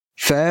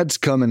Fads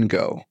come and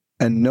go,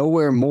 and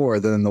nowhere more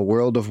than in the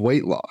world of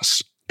weight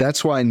loss.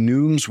 That's why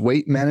Noom's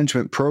weight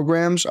management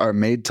programs are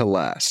made to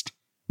last.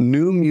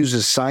 Noom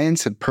uses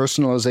science and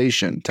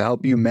personalization to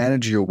help you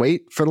manage your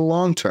weight for the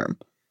long term.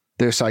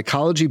 Their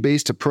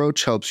psychology-based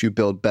approach helps you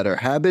build better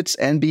habits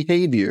and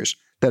behaviors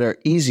that are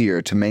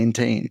easier to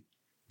maintain.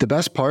 The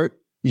best part?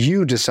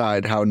 You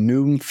decide how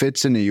Noom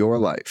fits into your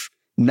life,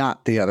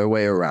 not the other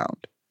way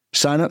around.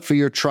 Sign up for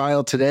your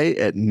trial today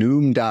at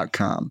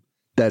Noom.com.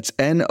 That's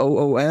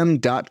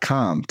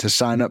Noom.com to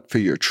sign up for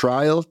your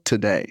trial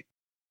today.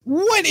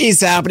 What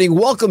is happening?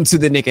 Welcome to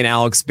the Nick and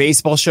Alex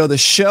Baseball Show, the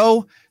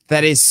show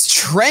that is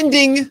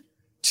trending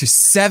to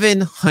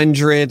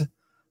 700.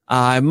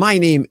 My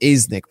name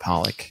is Nick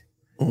Pollock,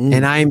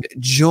 and I'm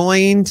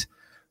joined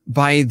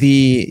by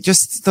the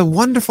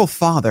wonderful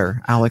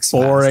father, Alex.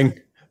 Boring. Bass.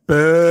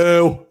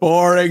 Boo.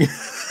 Boring.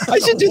 I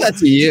should do that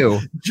to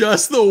you.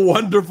 Just the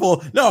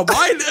wonderful. No,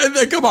 mine.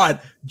 Come on.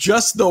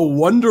 Just the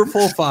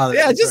wonderful father.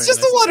 Yeah, just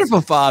the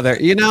wonderful father.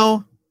 You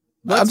know,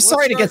 I'm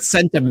sorry to get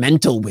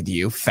sentimental with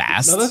you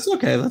fast. No, that's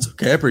okay. That's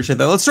okay. I appreciate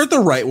that. Let's start the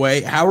right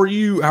way. How are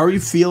you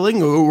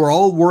feeling? We're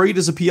all worried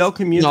as a PL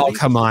community. Oh,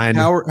 come on.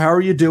 How are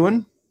you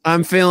doing?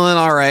 I'm feeling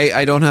all right.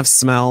 I don't have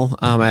smell.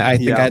 I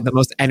think I had the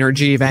most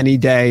energy of any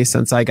day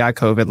since I got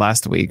COVID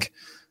last week.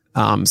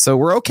 So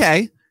we're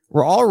okay.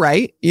 We're all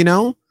right. You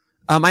know,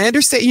 I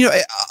understand, you know,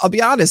 I'll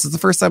be honest. It's the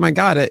first time I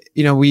got it.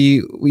 You know,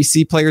 we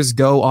see players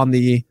go on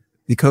the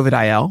COVID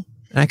IL,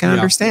 and I can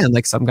understand,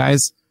 like, some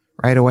guys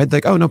right away,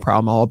 like, oh, no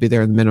problem. I'll be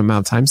there in the minimum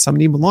amount of time. Some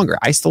even longer.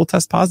 I still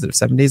test positive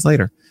 7 days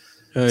later.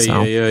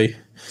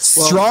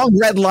 Strong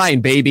red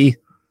line, baby.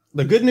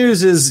 The good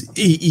news is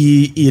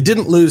you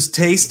didn't lose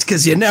taste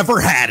because you never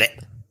had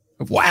it.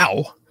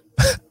 Wow.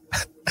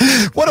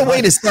 What a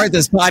way to start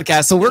this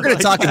podcast. So we're going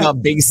to talk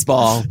about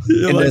baseball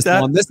in this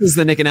one. This is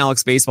the Nick and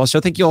Alex Baseball Show.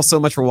 Thank you all so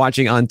much for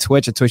watching on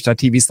Twitch at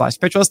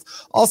twitch.tv/PitcherList.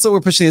 Also,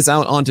 we're pushing this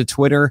out onto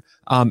Twitter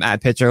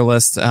at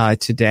PitcherList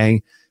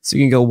today. So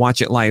you can go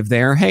watch it live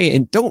there. Hey,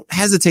 and don't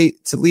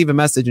hesitate to leave a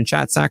message in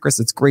chat, Sacris.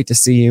 It's great to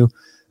see you.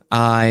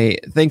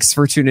 Thanks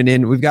for tuning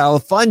in. We've got a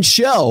fun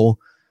show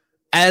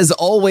as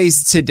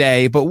always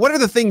today. But what are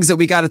the things that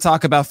we got to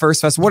talk about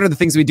first, Fest? What are the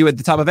things we do at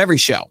the top of every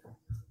show?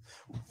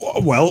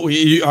 Well,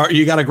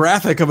 you got a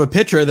graphic of a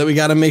pitcher that we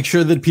got to make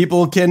sure that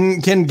people can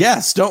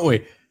guess, don't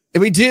we?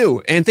 We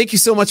do. And thank you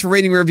so much for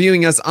rating and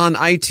reviewing us on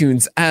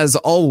iTunes as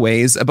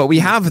always. But we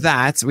have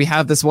that. We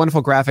have this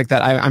wonderful graphic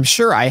that I'm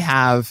sure I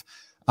have.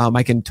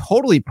 I can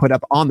totally put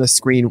up on the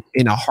screen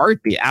in a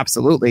heartbeat.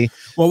 Absolutely.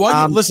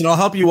 Well, listen, I'll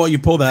help you while you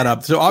pull that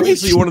up. So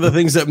obviously one of the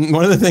things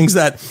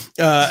that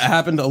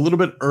happened a little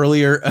bit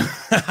earlier,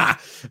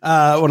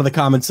 one of the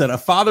comments said, a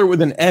father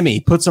with an Emmy,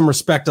 put some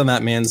respect on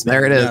that man's name.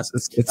 There it is.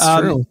 Yes. It's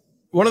true.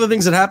 One of the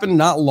things that happened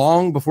not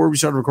long before we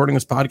started recording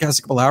this podcast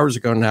a couple hours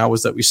ago now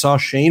was that we saw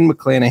Shane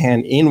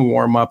McClanahan in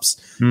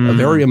warmups, a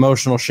very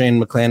emotional Shane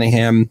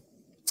McClanahan.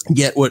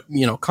 Get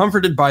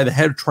comforted by the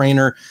head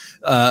trainer.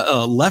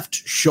 Left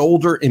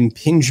shoulder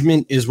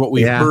impingement is what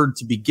we heard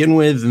to begin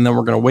with, and then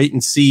we're going to wait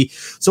and see.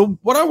 So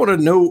what I want to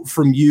know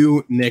from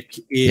you, Nick,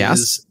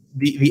 is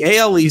the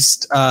AL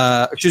East,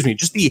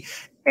 just the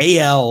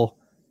AL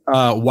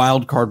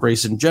wild card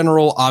race in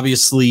general.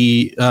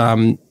 Obviously,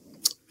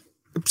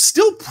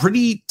 still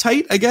pretty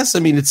tight, I guess.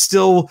 I mean, there's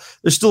still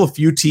a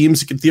few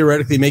teams that can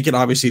theoretically make it.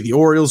 Obviously, the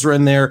Orioles are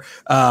in there.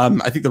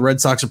 I think the Red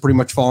Sox are pretty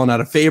much fallen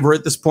out of favor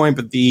at this point,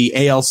 but the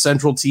AL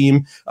Central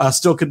team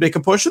still could make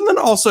a push. And then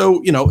also,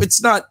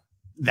 it's not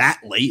that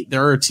late.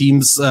 There are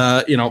teams,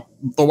 the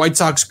White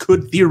Sox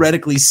could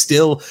theoretically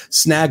still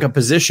snag a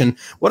position.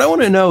 What I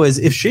want to know is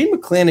if Shane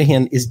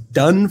McClanahan is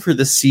done for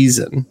the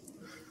season,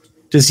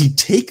 does he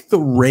take the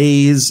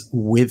Rays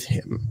with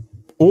him?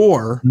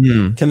 Or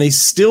can they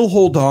still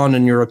hold on,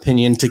 in your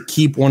opinion, to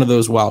keep one of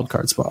those wild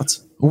card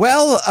spots?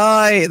 Well,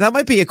 that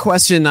might be a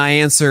question I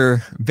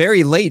answer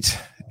very late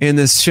in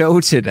this show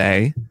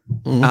today.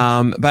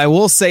 But I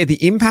will say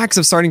the impacts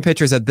of starting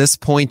pitchers at this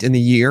point in the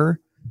year,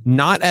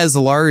 not as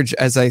large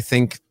as I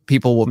think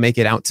people will make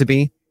it out to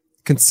be,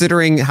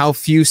 considering how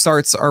few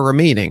starts are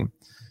remaining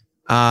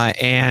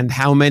and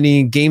how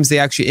many games they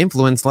actually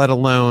influence, let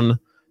alone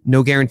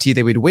no guarantee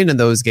they would win in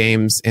those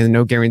games and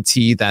no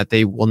guarantee that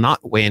they will not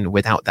win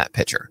without that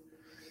pitcher.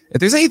 If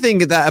there's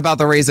anything about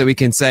the Rays that we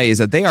can say is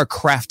that they are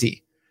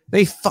crafty.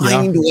 They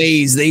find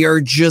ways. They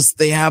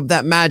have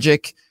that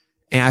magic.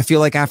 And I feel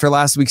like after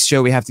last week's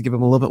show, we have to give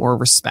them a little bit more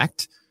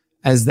respect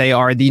as they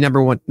are the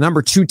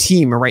number two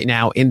team right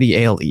now in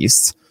the AL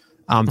East.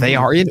 They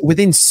are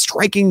within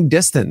striking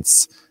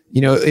distance.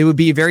 It would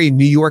be a very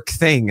New York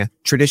thing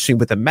traditionally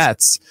with the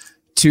Mets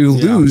to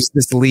lose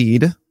this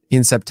lead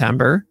in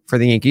September for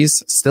the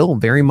Yankees. Still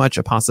very much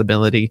a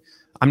possibility.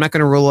 I'm not going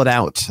to rule it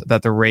out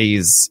that the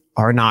Rays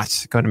are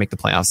not going to make the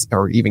playoffs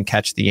or even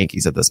catch the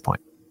Yankees at this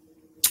point.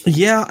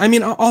 Yeah, I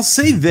mean, I'll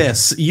say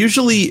this.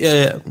 Usually,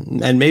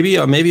 and maybe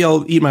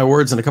I'll eat my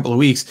words in a couple of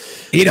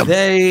weeks. Eat them.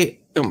 They,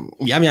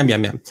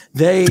 yum.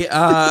 They,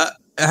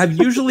 have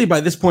usually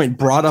by this point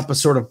brought up a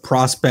sort of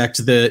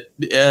prospect that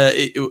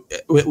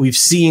we've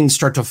seen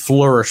start to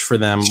flourish for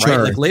them, right?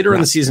 Like later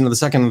in the season, or the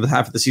second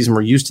half of the season,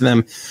 we're used to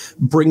them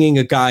bringing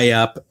a guy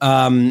up.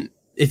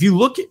 If you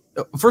look,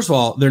 first of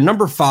all, their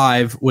number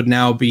 5 would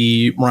now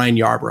be Ryan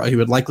Yarbrough. He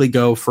would likely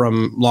go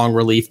from long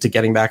relief to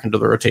getting back into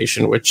the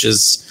rotation, which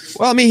is...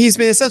 Well, I mean, he's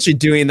been essentially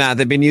doing that.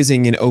 They've been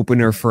using an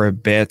opener for a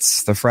bit.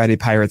 The Friday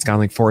Pirates gone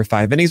like 4 or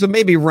 5 innings, but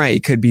maybe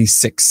right, could be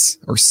 6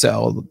 or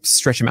so.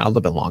 Stretch him out a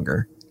little bit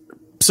longer.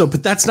 So,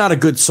 but that's not a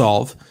good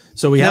solve.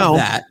 So we have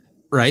that,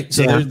 right?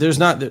 So there's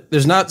not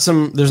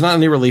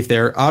any relief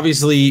there.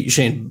 Obviously,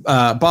 Shane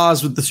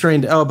Boz with the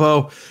strained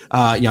elbow,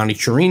 Yanni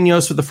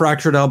Chirinos with the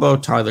fractured elbow,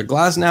 Tyler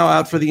Glasnow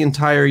out for the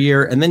entire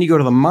year, and then you go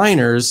to the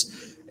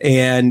minors,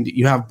 and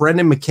you have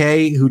Brendan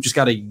McKay who just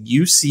got a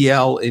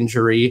UCL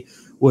injury,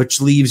 which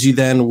leaves you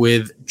then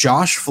with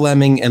Josh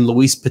Fleming and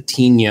Luis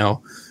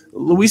Patino.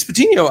 Luis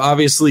Patino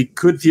obviously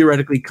could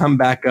theoretically come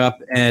back up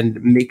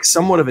and make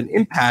somewhat of an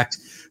impact,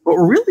 but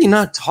we're really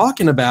not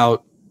talking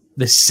about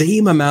the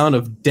same amount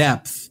of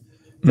depth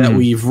that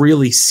we've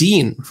really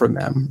seen from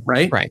them,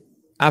 right? Right.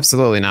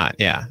 Absolutely not.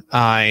 Yeah.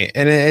 I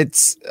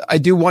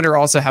do wonder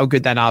also how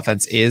good that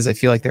offense is. I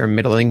feel like they're a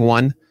middling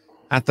one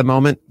at the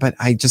moment, but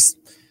you just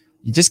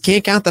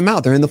can't count them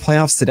out. They're in the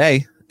playoffs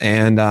today.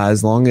 And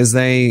as long as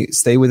they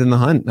stay within the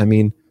hunt, I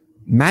mean,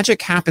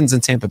 magic happens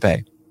in Tampa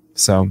Bay.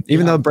 So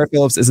even though Brett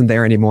Phillips isn't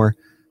there anymore,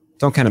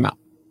 don't count him out.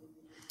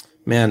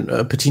 Man,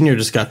 Patino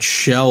just got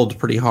shelled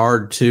pretty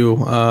hard too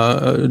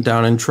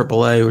down in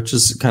AAA, which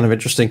is kind of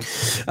interesting.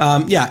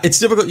 It's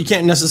difficult. You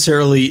can't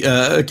necessarily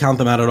count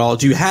them out at all.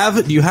 Do you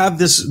have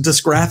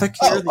this graphic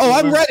here?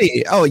 I'm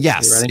ready. Oh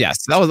yes,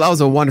 yes. That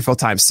was a wonderful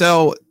time.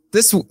 So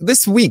this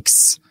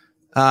week's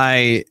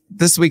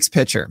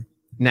pitcher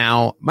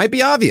now might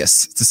be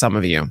obvious to some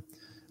of you.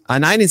 A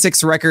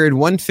 9-6 record,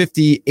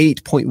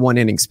 158.1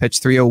 innings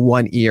pitched,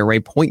 3.01 ERA,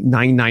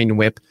 0.99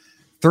 WHIP,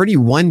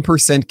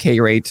 31% K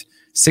rate.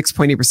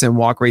 6.8%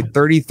 walk rate,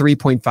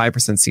 33.5%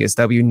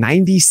 CSW,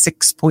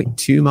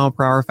 96.2 mile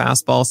per hour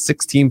fastball,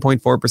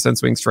 16.4%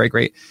 swing strike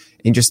rate,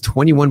 and just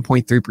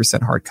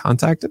 21.3% hard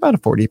contact, about a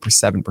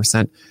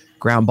 47%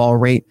 ground ball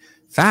rate.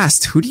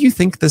 Fast, who do you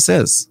think this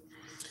is?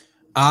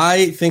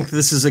 I think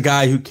this is a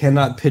guy who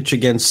cannot pitch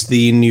against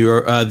the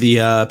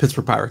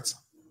Pittsburgh Pirates.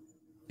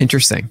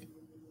 Interesting.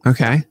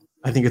 Okay.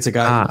 I think it's a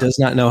guy who does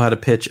not know how to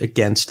pitch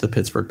against the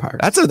Pittsburgh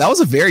Pirates. That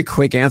was a very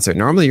quick answer.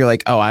 Normally you're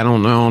like, oh, I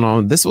don't know.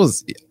 No,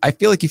 I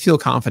feel like you feel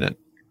confident.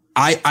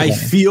 I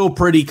feel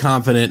pretty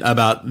confident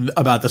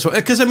about this one.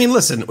 Because I mean,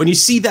 listen, when you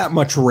see that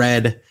much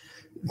red,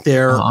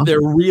 there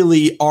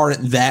really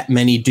aren't that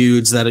many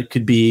dudes that it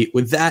could be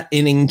with that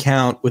inning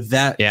count, with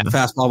that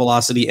fastball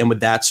velocity, and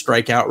with that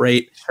strikeout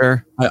rate.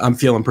 Sure. I'm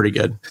feeling pretty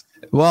good.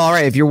 Well, all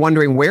right. If you're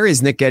wondering where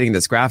is Nick getting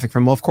this graphic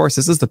from, well, of course,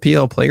 this is the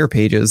PL player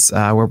pages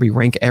where we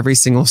rank every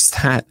single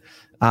stat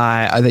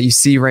that you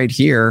see right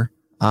here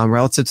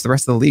relative to the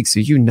rest of the league.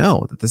 So you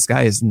know that this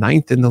guy is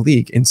 9th in the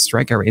league in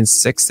strikeout rate and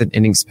 6th in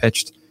innings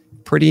pitched.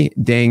 Pretty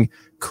dang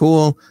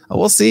cool.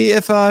 We'll see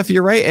if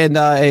you're right.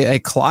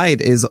 And Clyde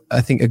is,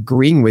 I think,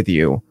 agreeing with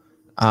you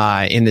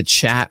in the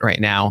chat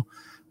right now.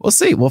 We'll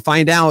see. We'll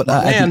find out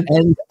at the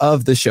end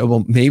of the show.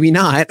 Well, maybe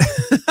not.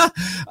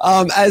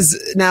 I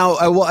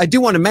do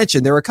want to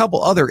mention there are a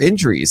couple other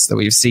injuries that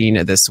we've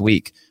seen this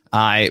week.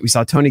 We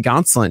saw Tony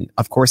Gonsolin.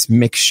 Of course,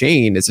 Mick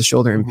Shane is a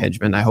shoulder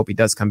impingement. I hope he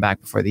does come back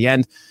before the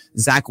end.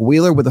 Zach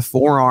Wheeler with a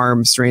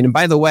forearm strain. And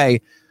by the way,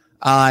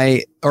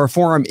 or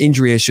forearm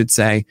injury, I should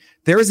say.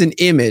 There is an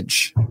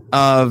image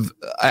of,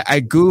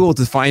 I Googled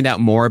to find out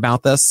more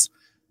about this,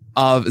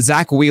 of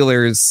Zach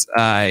Wheeler's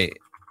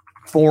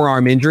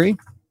forearm injury.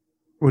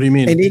 What do you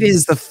mean? And it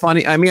is the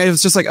funny. I mean, I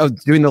was just like,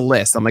 doing the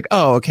list. I'm like,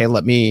 oh, okay,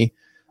 let me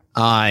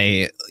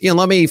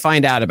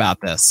find out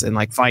about this and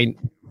I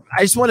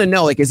just want to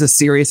know, like, is this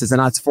serious? Is it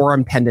not? It's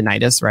forearm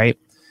tendonitis, right?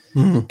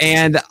 Mm-hmm.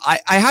 And I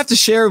have to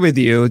share with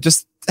you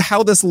just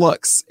how this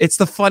looks. It's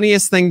the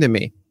funniest thing to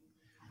me.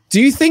 Do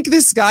you think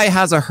this guy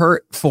has a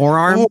hurt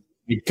forearm? Oh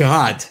my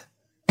God.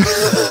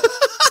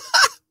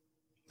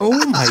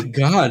 Oh my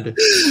God.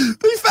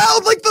 They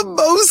found like the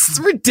most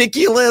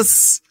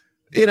ridiculous.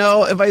 You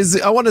know, if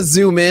I want to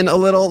zoom in a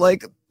little,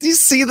 like, do you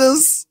see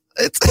this?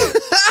 It's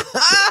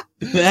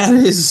that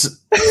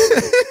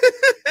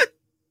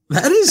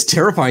is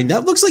terrifying.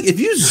 That looks like,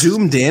 if you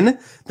zoomed in,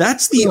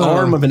 that's the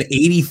arm of an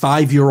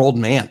 85-year-old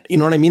man. You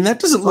know what I mean? That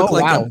doesn't look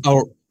like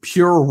a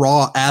pure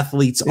raw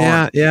athlete's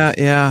arm.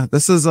 Yeah.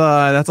 This is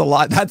that's a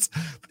lot.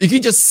 You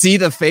can just see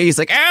the face,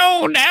 like,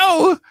 oh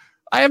no,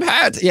 I am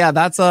hurt. Yeah,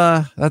 that's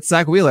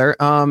Zach Wheeler.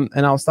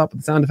 And I'll stop with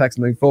the sound effects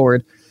moving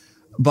forward.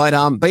 But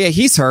yeah,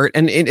 he's hurt,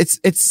 and it's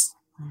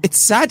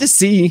sad to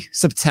see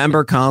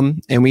September come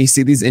and we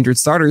see these injured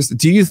starters.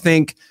 Do you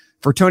think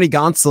for Tony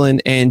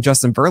Gonsolin and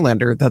Justin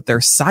Verlander that their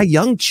Cy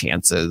Young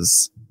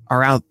chances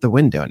are out the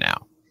window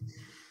now?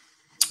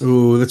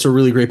 Ooh, that's a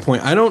really great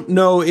point. I don't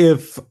know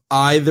if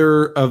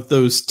either of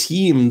those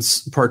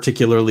teams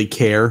particularly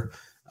care.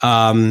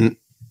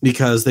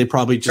 because they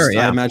probably just,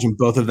 I imagine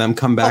both of them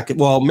come back.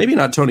 Well, maybe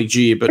not Tony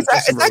G, but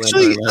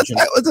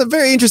it's a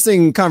very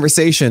interesting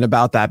conversation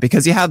about that,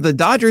 because you have the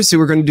Dodgers who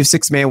are going to do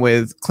 6-man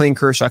with Clayton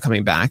Kershaw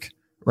coming back,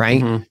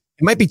 right? Mm-hmm.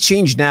 It might be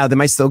changed now. They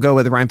might still go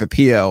with Ryan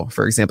Papillo,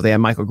 for example. They had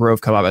Michael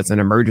Grove come up as an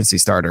emergency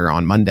starter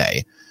on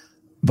Monday,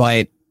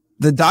 but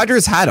the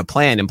Dodgers had a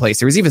plan in place.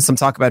 There was even some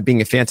talk about being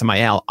a phantom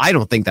IL. I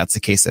don't think that's the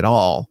case at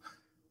all,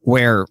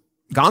 where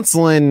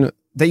Gonsolin,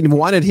 they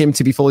wanted him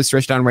to be fully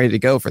stretched out and ready to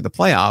go for the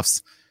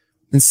playoffs.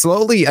 And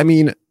slowly, I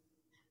mean,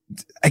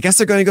 I guess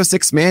they're going to go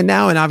 6-man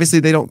now. And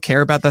obviously they don't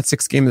care about that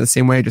 6th game in the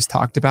same way I just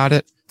talked about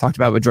it. Talked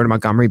about with Jordan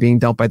Montgomery being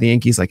dealt by the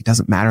Yankees. Like, it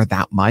doesn't matter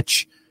that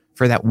much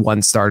for that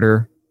one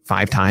starter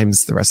 5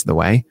 times the rest of the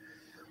way.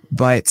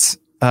 But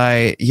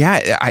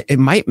it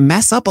might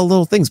mess up a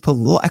little things, put a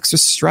little extra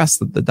stress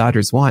that the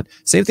Dodgers want.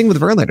 Same thing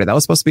with Verlander. That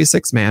was supposed to be a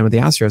 6-man with the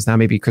Astros. Now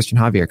maybe Christian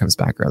Javier comes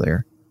back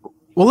earlier.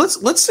 Well,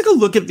 let's take a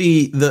look at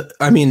the.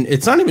 I mean,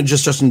 it's not even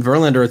just Justin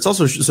Verlander. It's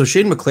also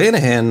Shane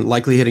McClanahan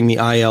likely hitting the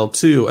IL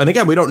too. And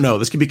again, we don't know.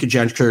 This could be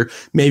conjecture.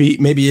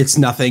 Maybe it's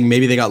nothing.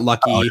 Maybe they got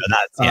lucky.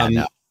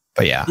 No.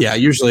 But yeah.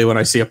 Usually when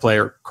I see a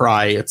player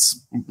cry,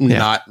 it's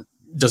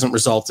doesn't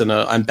result in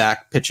I'm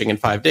back pitching in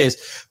 5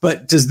 days.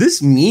 But does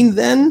this mean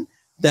then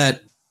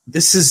that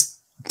this is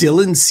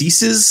Dylan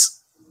Cease's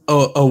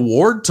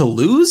award to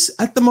lose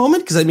at the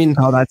moment? Because I mean,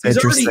 that's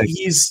interesting.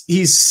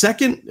 He's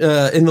second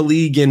in the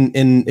league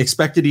in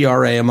expected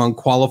ERA among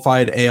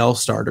qualified AL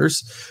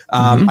starters.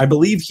 I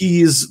believe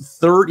he's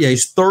third. Yeah,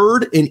 he's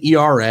third in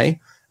ERA.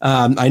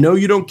 I know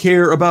you don't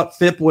care about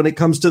FIP when it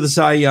comes to the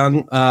Cy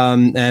Young,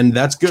 and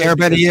that's good. I care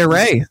about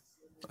ERA.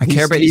 I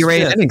care about ERA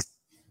and innings.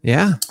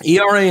 Yeah,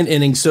 ERA and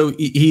innings. So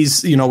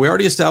he's, we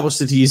already established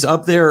that he's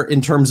up there in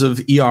terms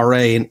of ERA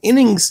and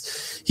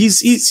innings.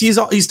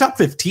 He's top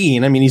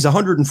 15. I mean, he's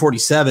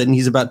 147.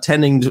 He's about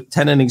 10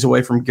 innings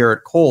away from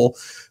Garrett Cole.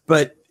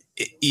 But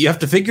you have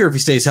to figure if he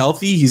stays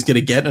healthy, he's going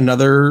to get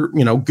another,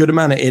 good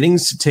amount of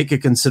innings to take a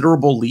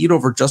considerable lead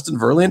over Justin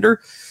Verlander.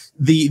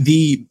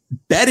 The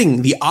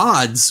betting, the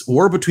odds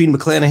were between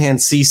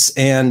McClanahan, Cease,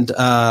 and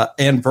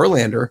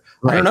Verlander.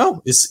 Right. I don't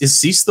know. Is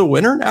Cease the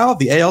winner now of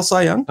the AL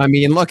Cy Young? I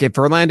mean, look, if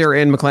Verlander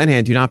and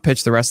McClanahan do not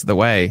pitch the rest of the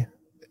way,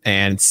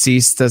 and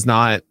Cease does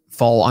not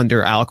fall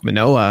under Alek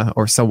Manoah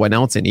or someone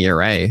else in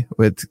ERA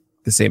with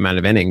the same amount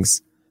of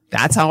innings,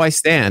 that's how I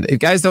stand. If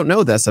guys don't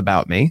know this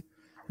about me,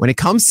 when it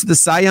comes to the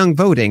Cy Young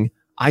voting,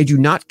 I do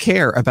not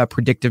care about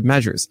predictive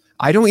measures.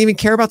 I don't even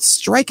care about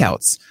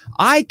strikeouts.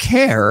 I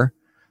care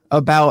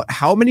about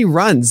how many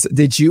runs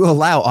did you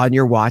allow on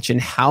your watch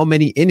and how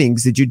many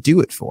innings did you do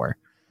it for.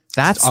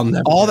 That's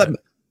all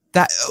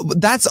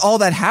that's all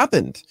that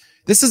happened.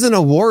 This is an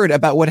award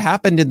about what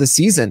happened in the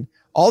season.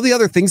 All the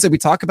other things that we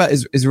talk about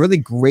is really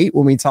great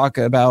when we talk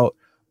about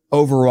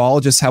overall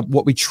just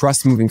what we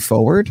trust moving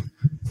forward.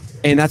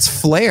 And that's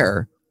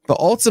flair. But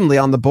ultimately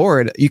on the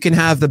board, you can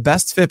have the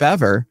best FIP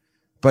ever.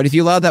 But if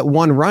you allowed that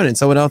 1 run and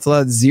someone else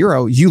allowed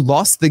 0, you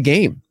lost the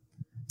game.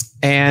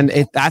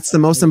 And that's the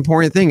most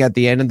important thing at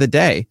the end of the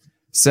day.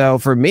 So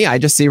for me, I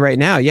just see right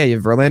now, you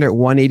have Verlander at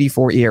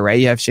 184 ERA.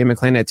 You have Shane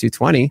McClanahan at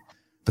 220.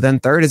 But then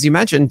third, as you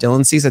mentioned,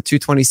 Dylan Cease at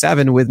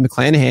 227 with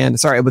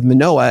with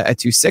Manoah at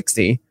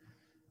 260.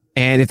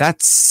 And if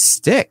that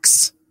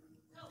sticks,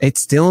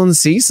 it's Dylan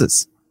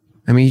Cease's.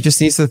 I mean, he just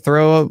needs to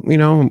throw,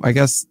 I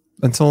guess,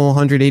 until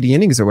 180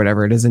 innings or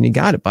whatever it is, and you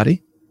got it,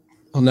 buddy.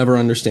 I'll never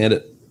understand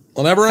it.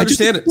 I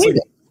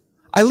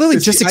literally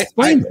just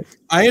explained it.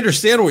 I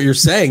understand what you're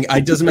saying.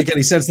 It doesn't make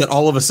any sense that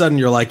all of a sudden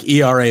you're like,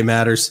 ERA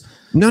matters.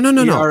 No.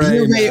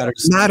 ERA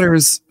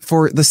matters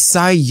for the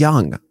Cy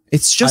Young.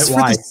 It's just for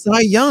the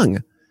Cy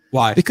Young.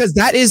 Why? Because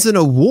that is an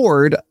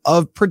award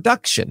of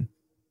production.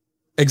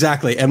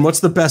 Exactly. And what's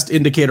the best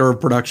indicator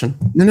of production?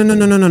 No.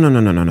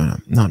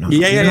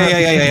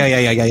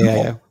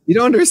 Yeah. You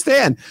don't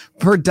understand.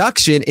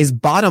 Production is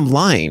bottom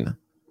line.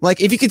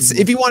 Like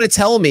if you want to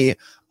tell me,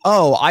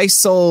 oh, I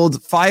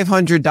sold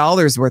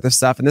 $500 worth of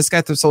stuff and this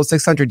guy sold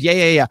 $600.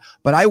 Yeah.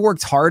 But I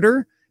worked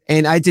harder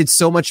and I did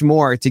so much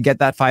more to get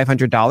that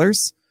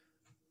 $500.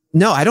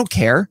 No, I don't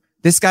care.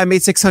 This guy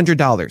made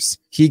 $600.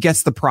 He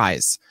gets the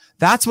prize.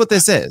 That's what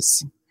this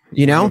is.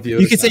 You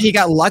could say he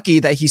got lucky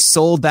that he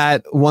sold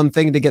that one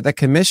thing to get that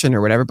commission or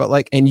whatever,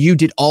 but and you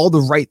did all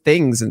the right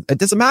things and it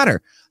doesn't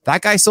matter.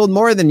 That guy sold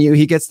more than you.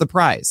 He gets the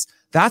prize.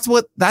 That's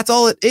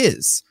all it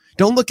is.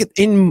 Don't look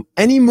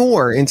any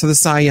more into the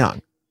Cy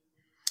Young.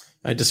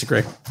 I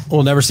disagree.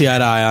 We'll never see eye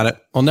to eye on it.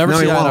 We'll never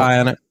see eye to eye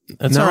on it.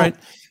 That's all right.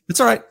 It's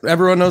all right.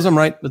 Everyone knows I'm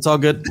right. It's all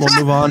good. We'll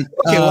move on.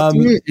 We'll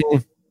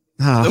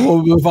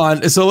move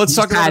on. So let's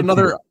talk about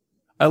another.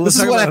 This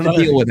is what I have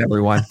to deal with,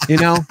 everyone.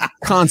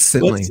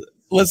 Constantly.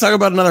 Let's talk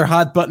about another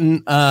hot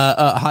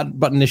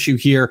button issue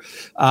here.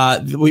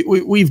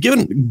 We've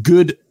given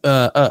good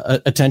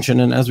attention,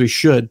 and as we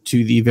should,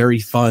 to the very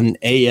fun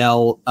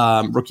AL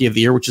Rookie of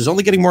the Year, which is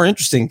only getting more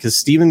interesting because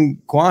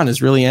Stephen Kwan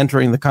is really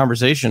entering the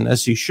conversation,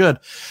 as he should.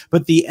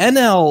 But the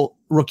NL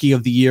Rookie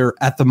of the Year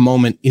at the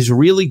moment is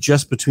really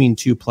just between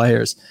two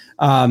players.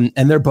 And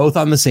they're both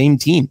on the same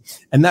team.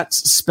 And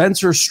that's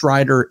Spencer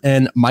Strider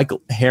and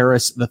Michael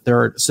Harris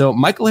III. So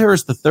Michael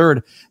Harris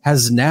III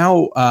has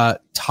now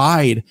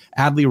tied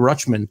Adley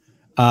Rutschman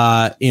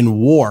in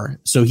WAR.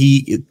 So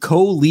he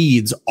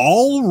co-leads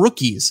all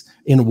rookies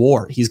in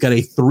WAR. He's got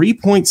a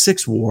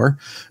 3.6 WAR.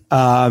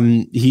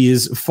 He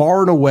is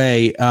far and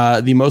away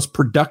the most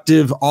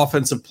productive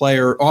offensive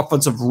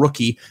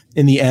rookie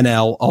in the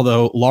NL,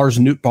 although Lars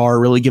Nootbaar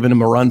really giving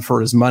him a run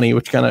for his money,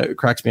 which kind of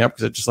cracks me up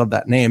because I just love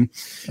that name.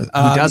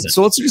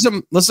 So let's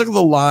look at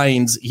the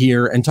lines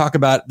here and talk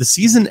about the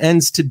season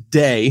ends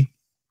today,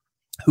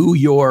 who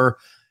your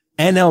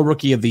NL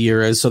Rookie of the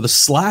Year is. So the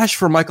slash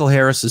for Michael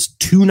Harris is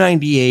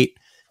 298,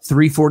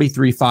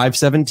 343,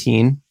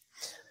 517.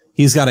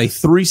 He's got a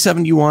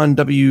 371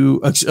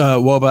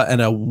 WOBA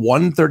and a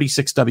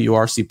 136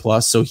 WRC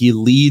plus. So he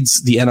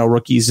leads the NL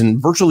rookies in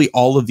virtually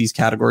all of these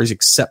categories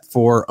except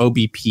for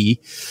OBP.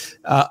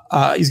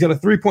 He's got a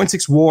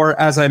 3.6 WAR,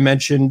 as I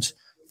mentioned,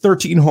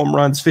 13 home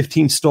runs,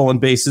 15 stolen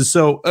bases.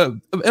 So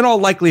in all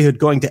likelihood,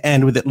 going to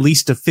end with at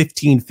least a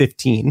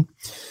 15-15.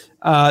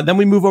 Then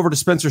we move over to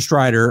Spencer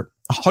Strider,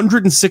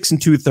 106 and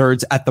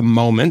 2/3 at the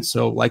moment.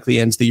 So likely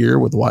ends the year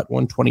with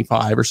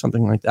 125 or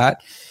something like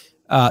that.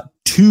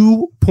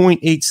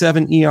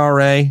 2.87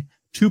 ERA,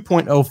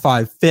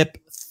 2.05 FIP,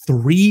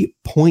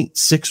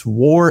 3.6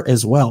 WAR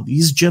as well.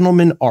 These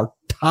gentlemen are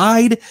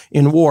tied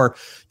in WAR.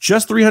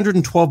 Just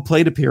 312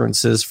 plate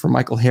appearances for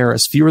Michael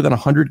Harris, fewer than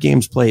 100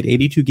 games played,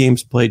 82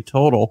 games played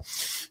total.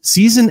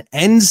 Season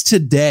ends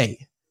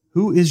today.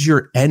 Who is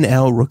your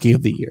NL Rookie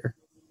of the Year?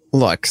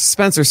 Look,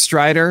 Spencer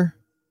Strider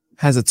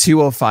has a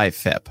 205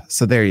 FIP.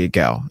 So there you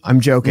go. I'm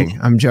joking.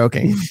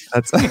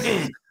 That's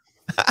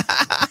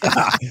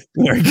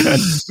very good.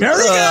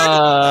 Very good.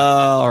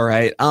 All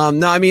right.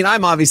 No, I mean,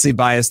 I'm obviously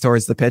biased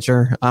towards the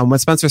pitcher. What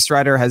Spencer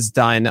Strider has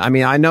done, I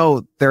mean, I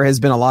know there has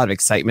been a lot of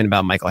excitement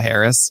about Michael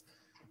Harris.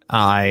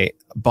 I'm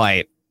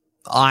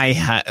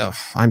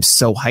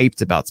so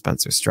hyped about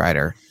Spencer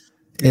Strider.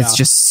 It's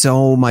just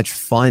so much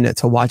fun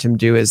to watch him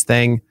do his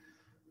thing.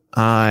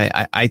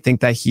 I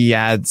think that he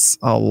adds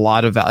a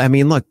lot of value. I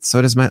mean, look,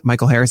 so does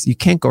Michael Harris. You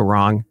can't go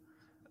wrong.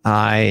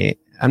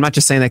 I'm not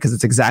just saying that because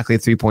it's exactly a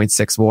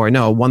 3.6 WAR.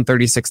 No,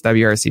 136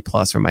 WRC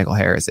plus for Michael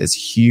Harris is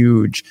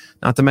huge.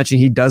 Not to mention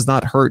he does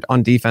not hurt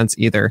on defense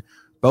either.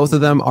 Both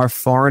of them are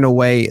far and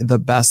away the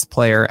best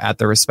player at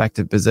their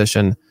respective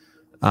position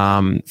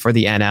for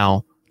the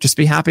NL. Just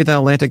be happy that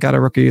Atlanta got a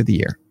Rookie of the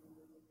Year.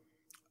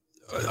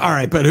 All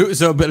right, but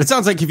it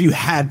sounds like if you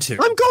had to.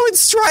 I'm going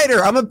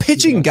Strider. I'm a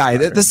pitching guy.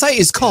 The site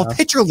is called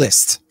Pitcher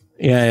List.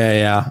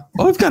 Yeah.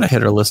 Well, we've got a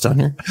hitter list on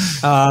here.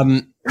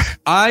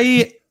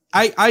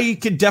 I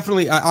could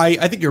definitely,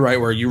 I think you're right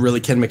where you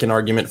really can make an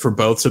argument for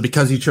both. So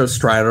because you chose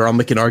Strider, I'll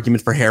make an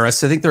argument for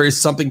Harris. I think there is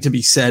something to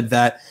be said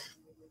that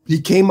he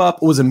came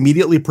up, was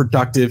immediately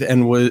productive,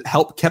 and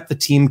kept the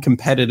team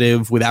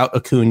competitive without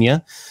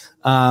Acuna.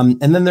 And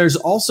then there's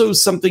also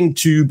something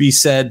to be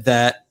said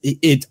that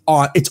it's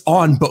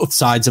on both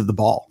sides of the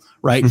ball,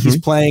 right? Mm-hmm. He's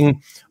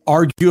playing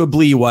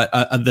arguably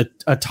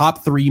a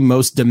top three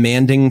most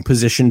demanding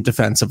position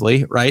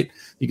defensively, right?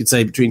 You could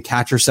say between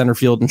catcher, center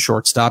field, and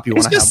shortstop. You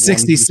want to have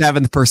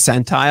 67th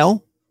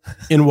percentile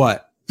in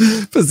what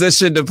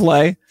position to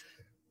play?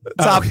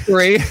 Top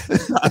three.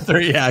 Top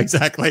three, yeah,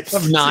 exactly.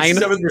 Of 9.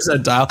 67th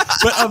percentile.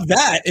 But of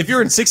that, if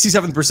you're in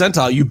 67th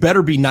percentile, you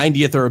better be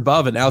 90th or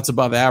above and outs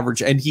above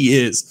average, and he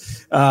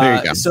is. There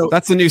you go. So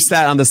that's the new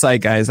stat on the site,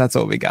 guys. That's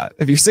what we got.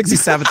 If you're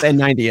 67th and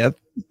 90th.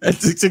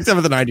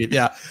 67th and 90th,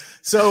 yeah.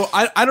 So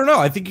I don't know.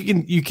 I think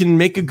you can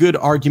make a good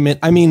argument.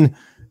 I mean,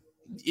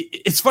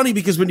 it's funny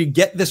because when you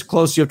get this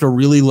close, you have to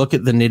really look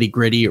at the nitty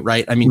gritty,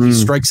 right? I mean, he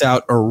strikes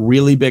out a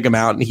really big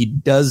amount and he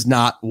does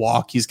not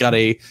walk. He's got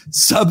a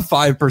sub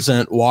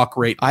 5% walk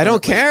rate. I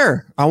don't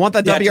care. I want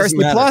that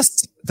WRC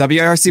plus.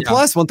 WRC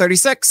plus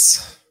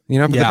 136. You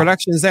know, the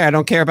production is there. I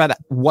don't care about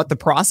what the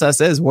process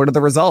is. What are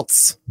the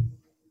results?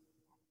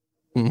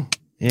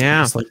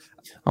 Yeah.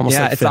 Almost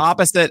like it's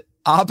the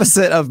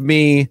opposite of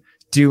me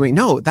doing.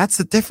 No, that's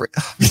the difference.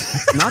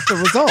 Not the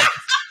result.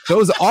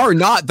 Those are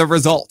not the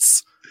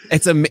results.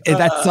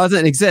 That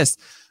doesn't exist.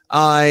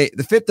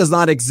 The FIP does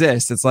not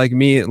exist. It's like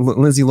me,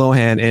 Lindsay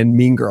Lohan, and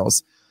Mean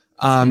Girls.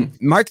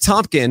 Mark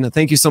Tompkin,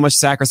 thank you so much,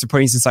 Sacris, for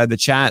putting this inside the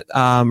chat,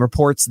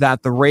 reports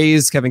that the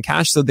Rays, Kevin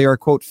Cash, said they are,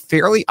 quote,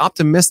 fairly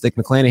optimistic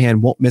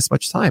McClanahan won't miss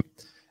much time.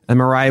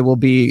 MRI will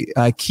be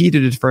key to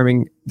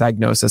determining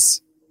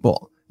diagnosis.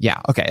 Well, yeah,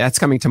 okay, that's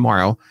coming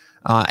tomorrow,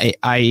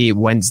 i.e.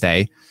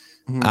 Wednesday.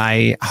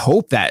 I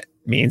hope that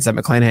means that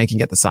McClanahan can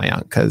get the Cy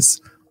Young,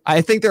 because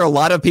I think there are a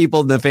lot of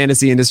people in the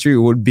fantasy industry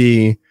who would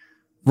be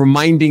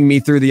reminding me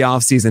through the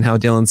offseason how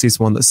Dylan Cease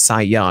won the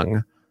Cy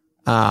Young.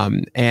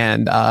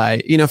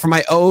 For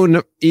my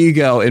own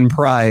ego and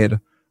pride,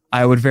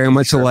 I would very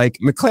much like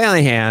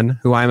McClanahan,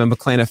 who I'm a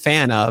McClanahan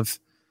fan of,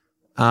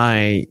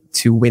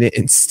 to win it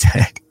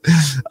instead.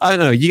 I don't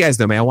know. You guys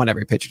know me. I want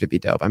every pitcher to be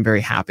dope. I'm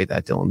very happy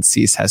that Dylan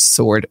Cease has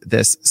soared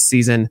this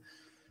season.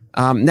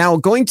 Now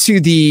going to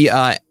the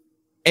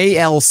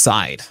AL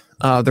side,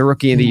 the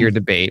Rookie of the Year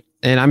debate,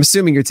 and I'm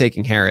assuming you're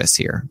taking Harris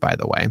here, by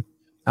the way,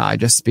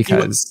 just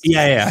because.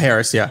 Yeah,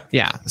 Harris, yeah.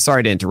 Yeah,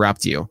 sorry to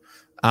interrupt you.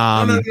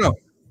 No.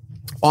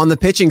 On the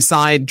pitching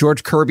side,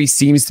 George Kirby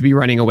seems to be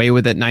running away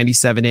with it.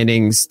 97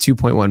 innings,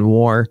 2.1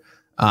 WAR,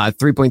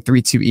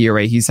 3.32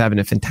 ERA. He's having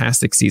a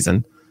fantastic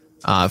season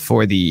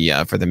for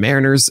the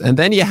Mariners. And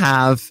then you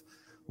have,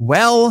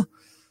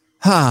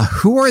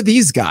 who are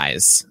these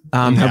guys?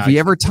 Have we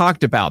ever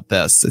talked about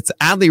this? It's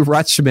Adley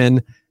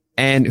Rutschman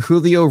and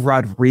Julio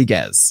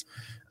Rodriguez.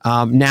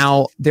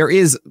 Now, there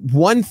is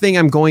one thing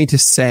I'm going to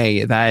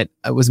say that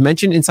was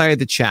mentioned inside of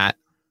the chat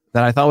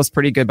that I thought was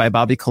pretty good by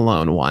Bobby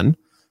Colon. One.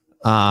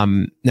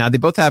 Now, they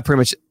both have pretty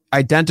much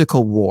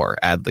identical WAR,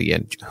 Adley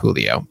and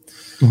Julio.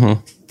 Mm-hmm.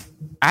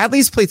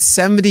 Adley's played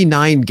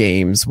 79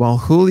 games, while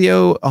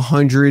Julio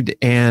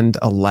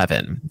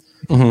 111.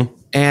 Mm-hmm.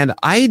 And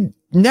I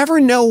never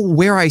know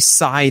where I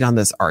side on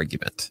this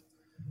argument.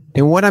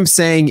 And what I'm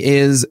saying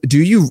is,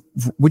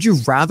 would you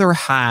rather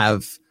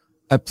have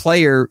a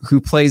player who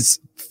plays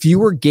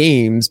fewer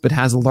games but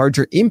has a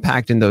larger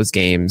impact in those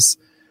games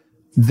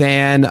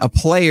than a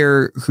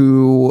player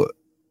who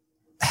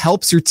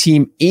helps your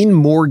team in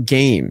more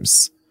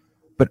games,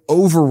 but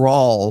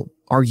overall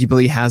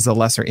arguably has a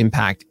lesser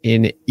impact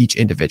in each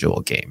individual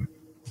game?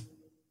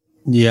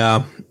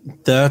 Yeah,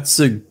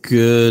 that's a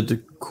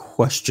good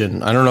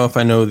question. I don't know if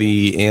I know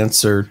the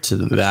answer to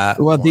that.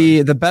 Well,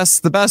 the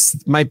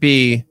best might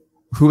be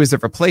who is the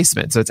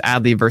replacement. So it's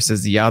Adley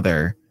versus the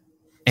other.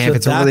 And so if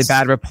it's a really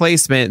bad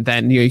replacement,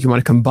 then you want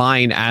to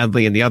combine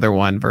Adley and the other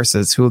one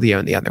versus Julio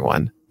and the other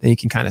one. Then you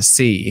can kind of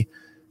see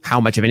how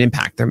much of an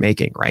impact they're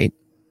making, right?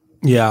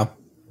 Yeah.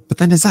 But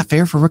then is that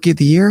fair for Rookie of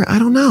the Year? I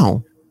don't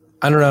know.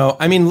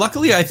 I mean,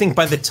 luckily, I think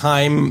by the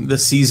time the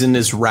season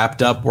is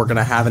wrapped up, we're going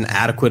to have an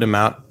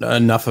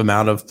enough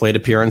amount of plate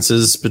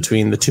appearances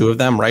between the two of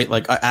them, right?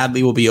 Like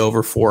Adley will be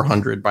over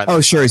 400 by the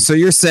time. Sure. So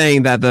you're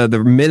saying that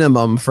the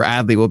minimum for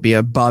Adley will be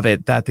above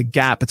it, that the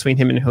gap between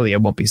him and Julio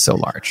won't be so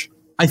large.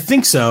 I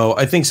think so.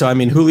 I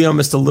mean, Julio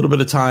missed a little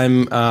bit of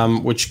time,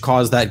 which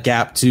caused that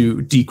gap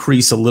to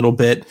decrease a little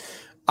bit.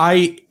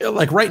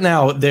 Right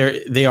now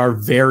they are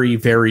very,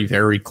 very,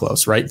 very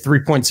close, right?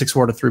 3.6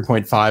 WAR to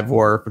 3.5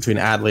 WAR between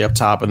Adley up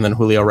top and then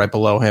Julio right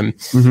below him.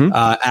 Mm-hmm.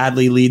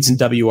 Adley leads in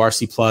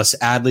WRC plus.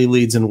 Adley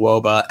leads in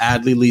WOBA.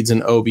 Adley leads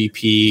in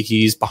OBP.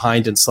 He's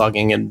behind in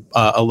slugging and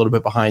a little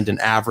bit behind in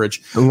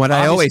average. And what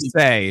I always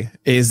say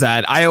is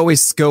that I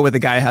always go with the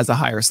guy who has a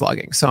higher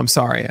slugging. So I'm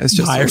sorry, it's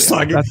just higher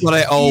slugging. That's what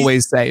I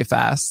always say.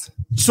 Fast.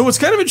 So what's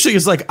kind of interesting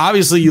is, like,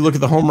 obviously you look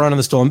at the home run and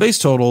the stolen base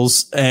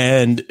totals,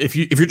 and if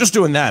you're just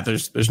doing that,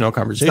 there's no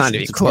conversation.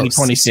 It's a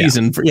 2020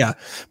 season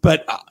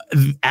but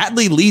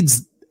Adley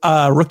leads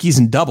rookies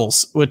in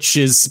doubles, which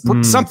is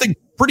something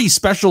pretty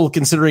special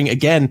considering,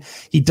 again,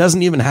 he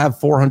doesn't even have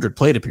 400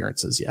 plate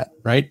appearances yet,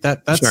 right?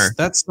 That's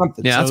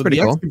something. Yeah, that's pretty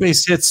cool. Extra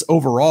base hits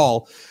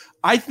overall,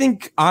 I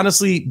think,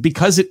 honestly,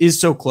 because it is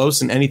so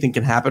close and anything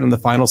can happen in the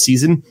final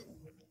season.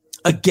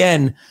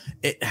 Again,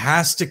 it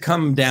has to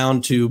come down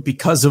to,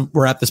 because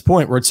we're at this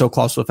point where it's so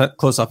close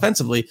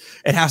offensively,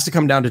 it has to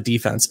come down to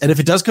defense. And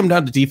if it does come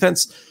down to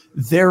defense,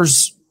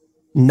 there's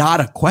not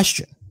a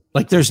question.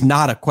 There's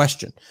not a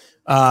question.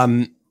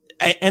 And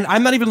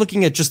I'm not even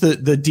looking at just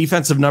the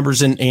defensive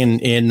numbers in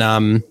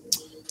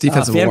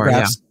defensive fan WAR,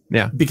 graphs,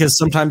 because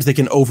sometimes they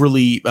can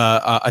overly,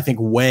 I think,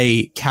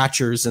 weigh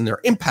catchers and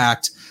their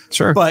impact.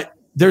 Sure, but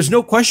there's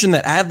no question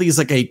that Adley is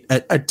like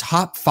a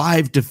top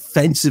 5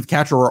 defensive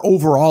catcher or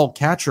overall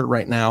catcher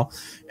right now.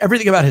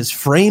 Everything about his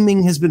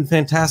framing has been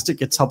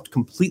fantastic. It's helped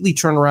completely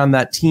turn around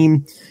that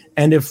team.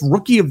 And if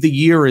Rookie of the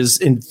Year is,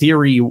 in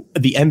theory,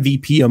 the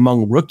MVP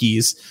among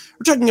rookies,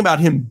 we're talking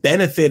about him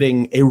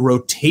benefiting a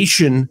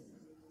rotation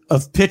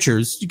of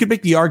pitchers. You could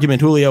make the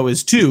argument Julio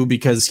is too,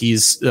 because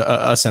he's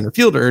a center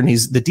fielder and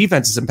the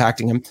defense is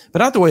impacting him, but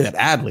not the way that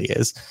Adley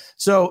is.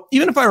 So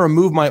even if I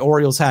remove my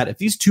Orioles hat, if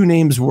these two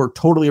names were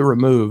totally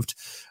removed,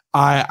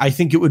 I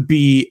think it would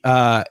be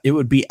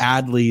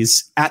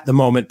Adley's at the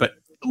moment, but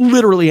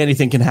literally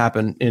anything can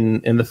happen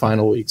in the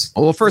final weeks.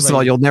 Well, first of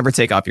all, you'll never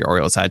take off your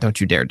Orioles hat.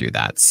 Don't you dare do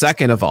that.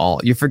 Second of all,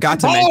 you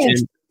forgot to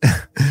mention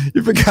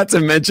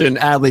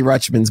Adley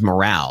Rutschman's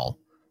morale.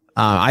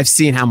 I've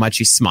seen how much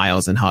he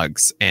smiles and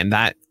hugs, and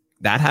that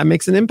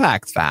makes an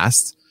impact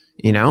fast.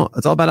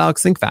 It's all about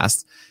Alex Think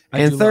Fast.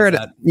 And third,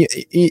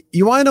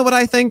 you want to know what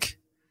I think?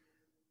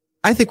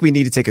 I think we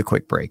need to take a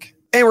quick break.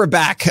 And we're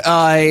back.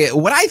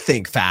 What I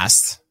think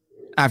fast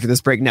after this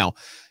break now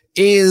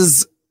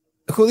is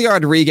Julio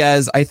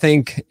Rodriguez, I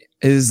think,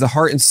 is the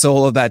heart and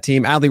soul of that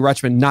team. Adley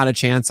Rutschman, not a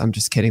chance. I'm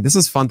just kidding. This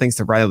is fun things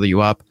to rile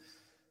you up.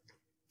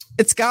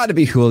 It's got to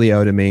be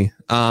Julio to me.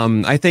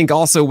 I think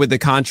also with the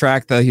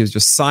contract that he was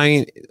just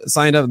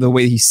signed up, the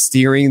way he's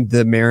steering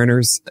the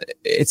Mariners,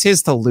 it's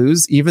his to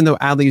lose, even though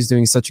Adley is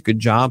doing such a good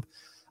job.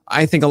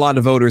 I think a lot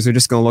of voters are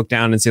just going to look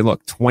down and say,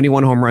 look,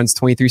 21 home runs,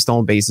 23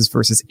 stolen bases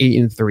versus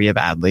 8-3 of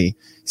Adley.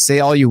 Say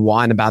all you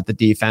want about the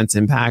defense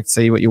impact.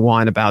 Say what you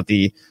want about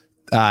the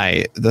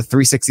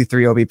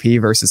 363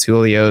 OBP versus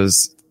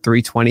Julio's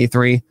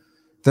 323.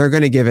 they're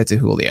going to give it to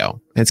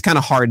Julio. And it's kind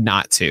of hard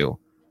not to,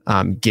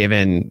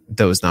 given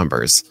those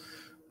numbers.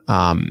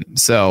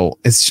 So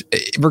it's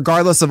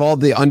regardless of all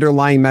the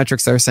underlying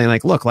metrics that are saying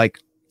like, look, like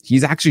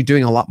he's actually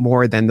doing a lot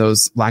more than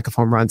those lack of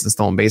home runs and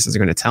stolen bases are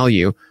going to tell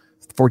you.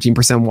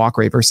 14% walk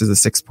rate versus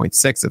the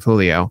 6.6 of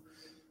Julio.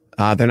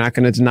 They're not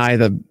going to deny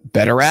the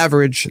better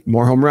average,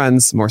 more home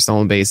runs, more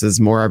stolen bases,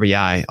 more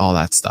RBI, all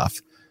that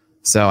stuff.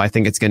 So I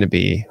think it's going to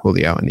be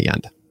Julio in the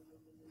end.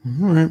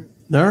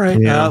 All right.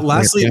 Yeah.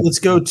 Lastly, let's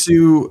go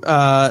to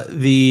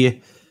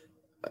the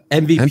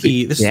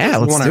MVP. This is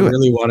the one I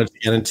really wanted to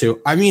get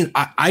into. I mean,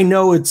 I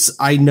know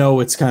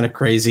it's kind of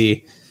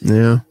crazy.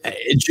 Yeah.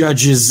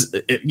 Judge is,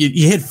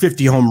 you hit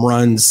 50 home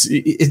runs.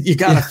 You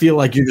got to feel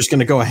like you're just going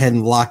to go ahead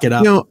and lock it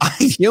up.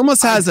 He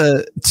almost has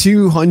a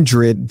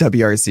 200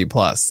 WRC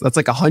plus. That's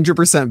like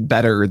 100%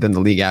 better than the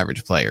league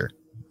average player.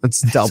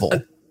 That's double.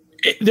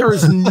 There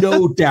is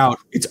no doubt.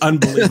 It's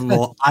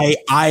unbelievable.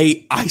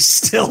 I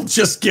still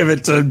just give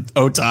it to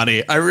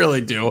Ohtani. I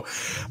really do.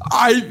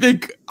 I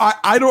think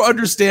I don't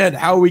understand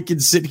how we can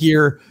sit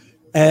here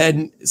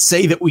and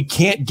say that we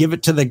can't give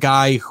it to the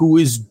guy who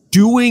is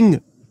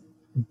doing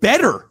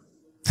better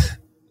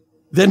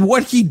than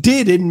what he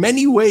did in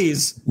many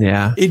ways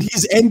in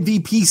his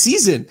MVP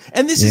season.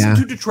 And this isn't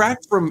to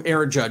detract from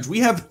Aaron Judge. We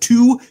have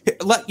two.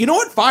 You know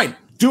what? Fine.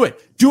 Do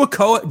it. Do a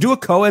co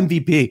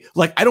MVP.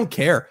 Like, I don't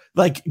care.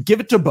 Like, give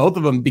it to both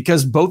of them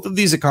because both of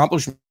these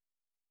accomplishments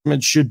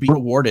should be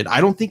rewarded.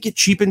 I don't think it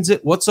cheapens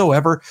it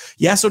whatsoever.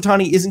 Yes,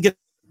 Ohtani isn't going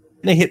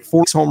to hit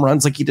 40 home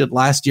runs like he did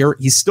last year.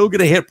 He's still going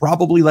to hit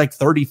probably like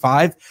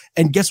 35.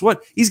 And guess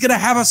what? He's going to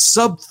have a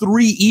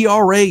sub-3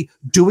 ERA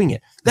doing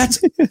it. That's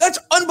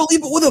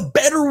unbelievable with a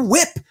better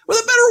whip.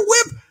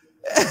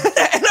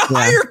 And a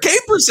higher K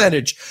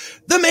percentage.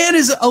 The man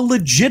is a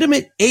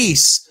legitimate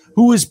ace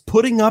who is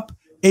putting up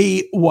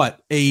a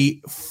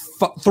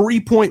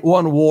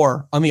 3.1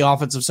 WAR on the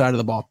offensive side of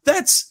the ball.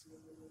 That's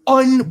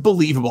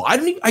unbelievable.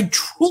 I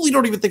truly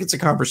don't even think it's a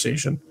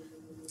conversation.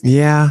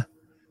 Yeah,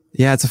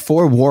 it's a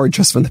 4 WAR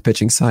just from the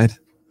pitching side.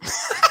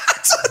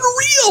 It's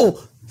unreal.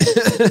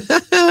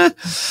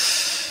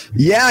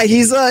 Yeah,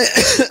 he's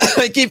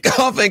I keep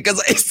coughing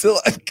because I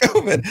still have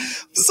COVID.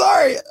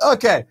 Sorry.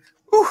 Okay.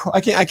 Whew,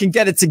 I can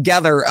get it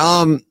together.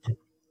 I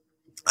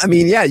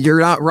mean, yeah, you're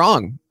not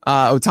wrong.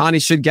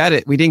 Ohtani should get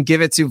it. We didn't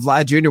give it to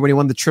Vlad Jr. when he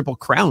won the Triple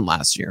Crown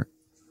last year.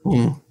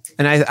 And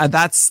I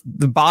that's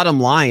the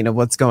bottom line of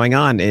what's going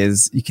on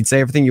is you can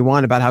say everything you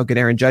want about how good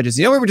Aaron Judge is.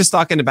 We were just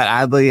talking about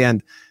Adley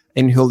and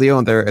Julio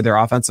and their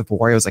offensive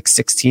WAR. It was like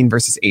 16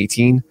 versus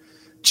 18.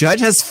 Judge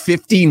has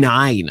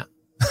 59.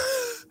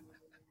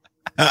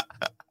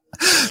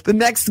 The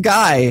next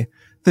guy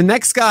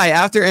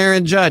after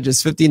Aaron Judge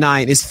is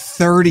 59 is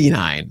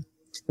 39.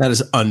 That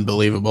is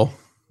unbelievable.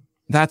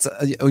 That's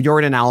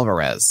Yordan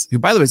Alvarez, who,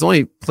 by the way, has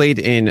only played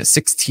in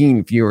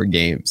 16 fewer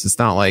games. It's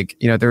not like,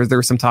 there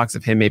were some talks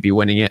of him maybe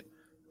winning it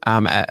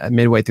at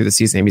midway through the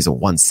season. He's a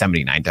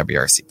 179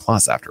 WRC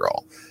plus after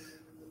all.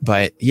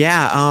 But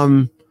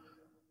yeah,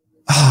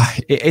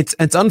 it's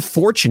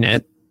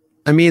unfortunate.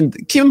 I mean,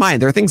 keep in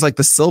mind, there are things like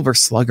the Silver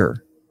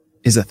Slugger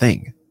is a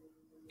thing.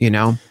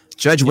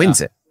 Judge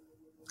wins it,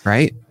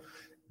 right?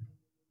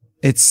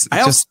 He's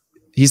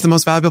the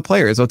most valuable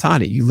player is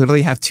Ohtani. You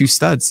literally have 2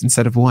 studs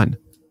instead of 1.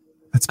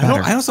 That's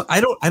better.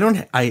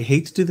 I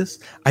hate to do this.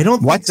 I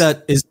don't think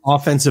that is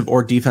offensive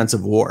or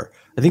defensive WAR.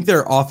 I think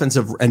they're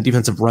offensive and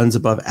defensive runs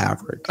above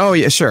average. Oh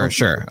yeah, sure.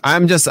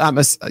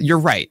 You're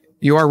right.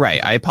 You are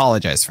right. I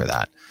apologize for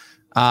that.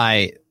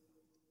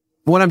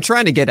 What I'm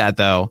trying to get at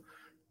though,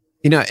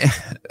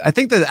 I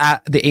think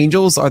that the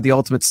Angels are the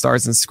ultimate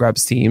stars and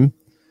scrubs team.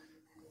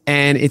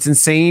 And it's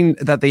insane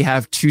that they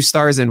have 2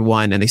 stars in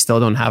 1 and they still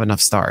don't have enough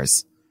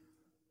stars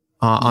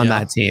on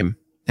that team.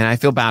 And I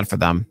feel bad for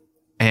them.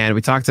 And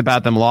we talked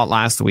about them a lot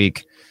last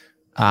week.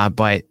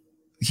 But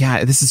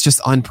yeah, this is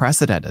just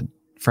unprecedented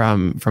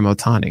from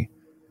Ohtani.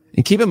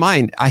 And keep in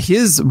mind,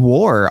 his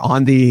WAR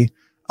on the,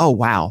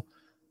 I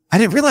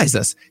didn't realize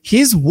this.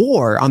 His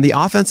WAR on the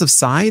offensive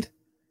side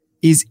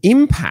is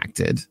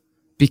impacted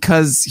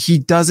because he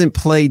doesn't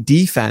play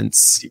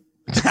defense.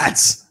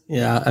 That's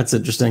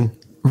interesting.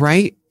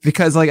 Right?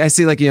 Because I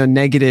see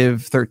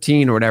negative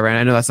 13 or whatever. And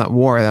I know that's not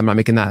WAR. I'm not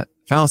making that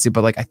fallacy,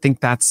 but I think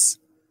that's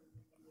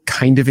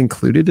kind of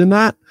included in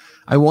that.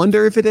 I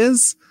wonder if it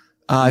is,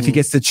 if he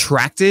gets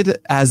detracted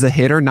as a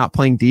hitter, not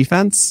playing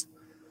defense.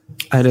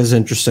 That is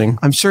interesting.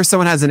 I'm sure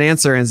someone has an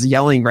answer and is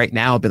yelling right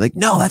now. Be like,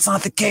 no, that's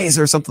not the case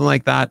or something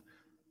like that.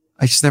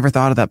 I just never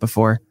thought of that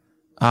before.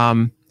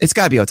 It's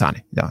gotta be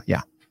Ohtani. No,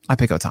 yeah, I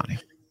pick Ohtani.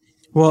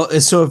 Well,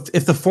 so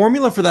if the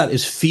formula for that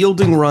is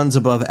fielding runs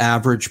above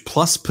average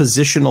plus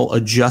positional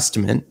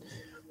adjustment,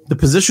 the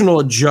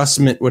positional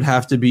adjustment would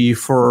have to be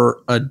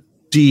for a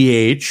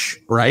DH,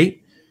 right?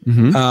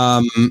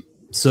 Mm-hmm.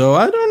 So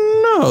I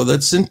don't know.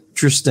 That's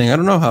interesting. I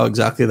don't know how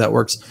exactly that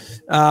works.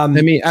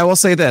 I will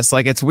say this: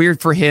 it's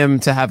weird for him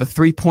to have a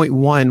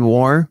 3.1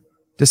 WAR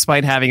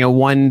despite having a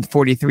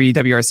 143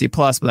 WRC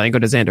plus, but then I go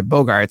to Xander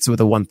Bogaerts with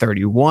a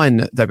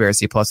 131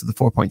 WRC plus with a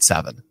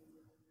 4.7.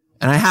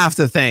 And I have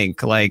to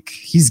think, like,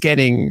 he's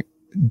getting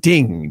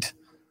dinged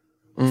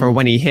for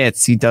when he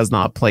hits, he does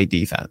not play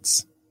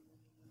defense.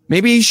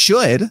 Maybe he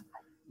should.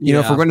 You know,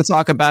 if we're going to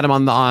talk about him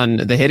on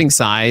the hitting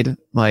side,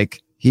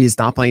 like, he's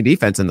not playing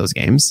defense in those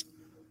games.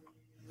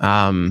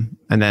 And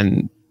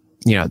then,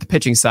 you know, the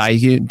pitching side,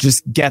 you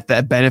just get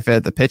that benefit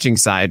of the pitching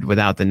side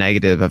without the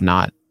negative of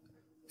not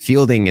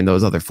fielding in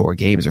those other 4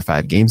 games or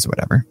 5 games or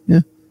whatever. Yeah.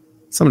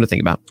 Something to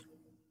think about.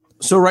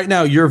 So right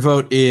now, your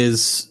vote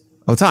is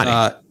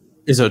Ohtani.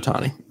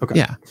 Okay.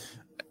 Yeah.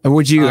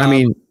 Would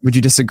you, would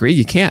you disagree?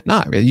 You can't.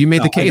 Not really. You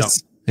made the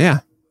case. Yeah.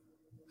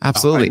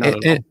 Absolutely.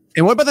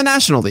 And what about the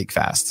National League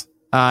Fast?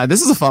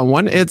 This is a fun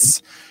one.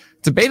 It's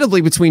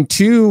debatably between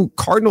 2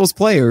 Cardinals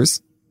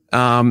players,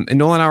 Nolan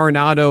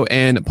Arenado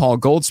and Paul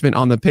Goldschmidt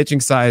on the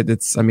pitching side.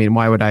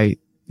 Why would I?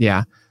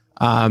 Yeah.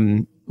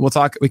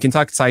 We can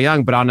talk Cy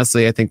Young, but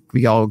honestly, I think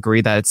we all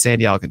agree that it's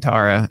Sandy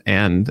Alcantara,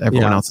 and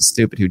everyone else is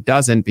stupid who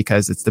doesn't,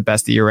 because it's the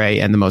best ERA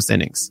and the most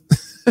innings.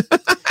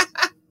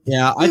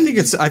 Yeah, I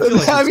feel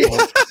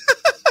like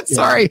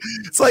sorry.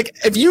 It's like,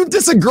 if you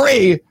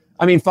disagree,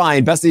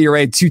 fine. Best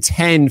ERA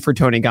 210 for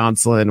Tony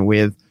Gonsolin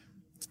with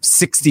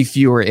 60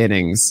 fewer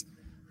innings.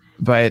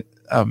 But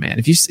oh man,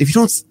 if you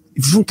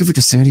don't give it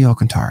to Sandy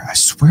Alcantara, I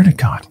swear to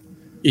God.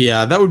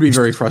 Yeah, that would be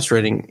very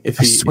frustrating if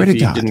he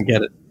didn't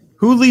get it.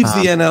 Who leads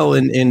the NL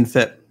in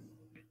FIP?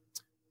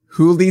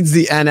 Who leads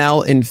the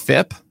NL in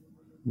FIP?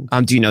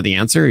 Do you know the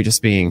answer? Or are you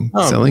just being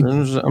silly?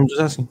 I'm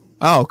just asking.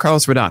 Oh,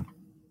 Carlos Rodon.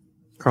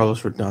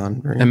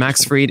 Very and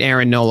Max Fried,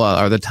 Aaron Nola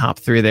are the top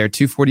 3 there.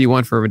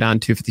 241 for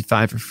Rodon,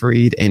 255 for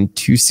Fried, and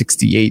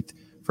 268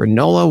 for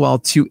Nola, while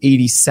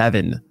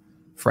 287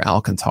 for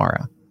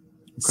Alcantara.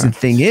 Okay. So the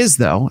thing is,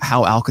 though,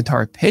 how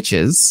Alcantara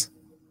pitches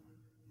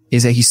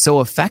is that he's so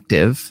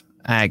effective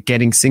at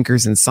getting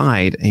sinkers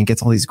inside and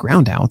gets all these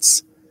ground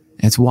outs.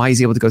 And it's why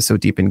he's able to go so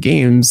deep in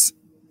games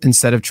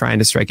instead of trying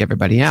to strike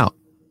everybody out.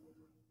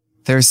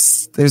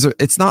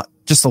 It's not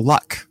just a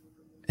luck.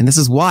 And this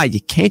is why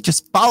you can't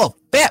just follow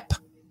FIP.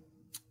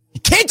 You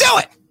can't do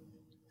it.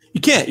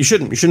 You can't. You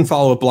shouldn't. You shouldn't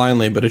follow it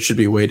blindly, but it should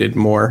be weighted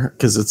more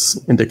because it's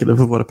indicative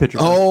of what a pitcher.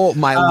 Oh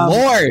my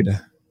Lord!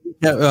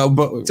 Yeah,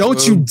 but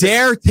don't you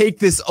dare take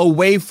this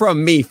away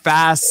from me,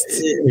 Fast.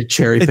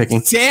 Cherry picking,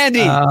 it's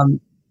Sandy.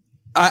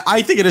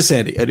 I think it is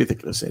Sandy. I do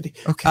think it is Sandy.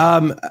 Okay.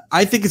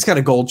 I think it's kind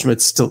of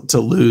Goldschmidt's to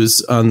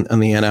lose on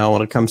the NL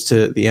when it comes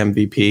to the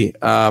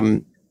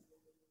MVP.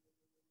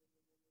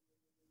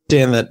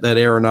 Dan, that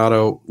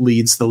Arenado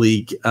leads the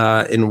league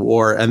in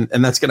WAR, and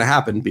that's going to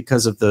happen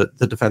because of the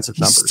defensive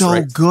numbers. He's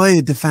so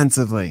good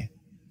defensively.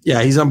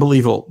 Yeah, he's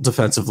unbelievable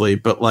defensively,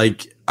 but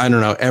like, I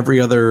don't know,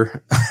 every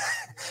other.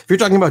 If you're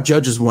talking about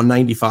Judge's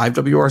 195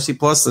 WRC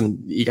plus, then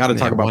you got to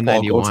talk about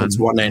Paul Goldschmidt's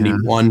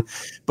 191. Yeah.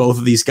 Both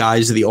of these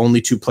guys are the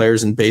only 2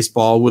 players in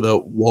baseball with a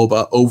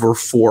WOBA over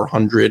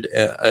 400,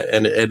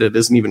 and it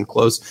isn't even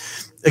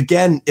close.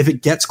 Again, if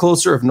it gets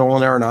closer, if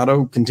Nolan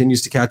Arenado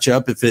continues to catch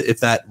up, if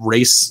that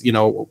race,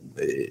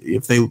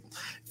 if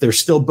they're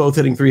still both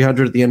hitting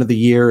 300 at the end of the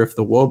year, if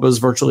the WOBA is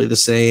virtually the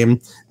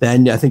same,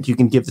 then I think you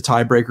can give the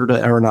tiebreaker to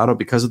Arenado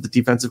because of the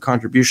defensive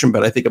contribution.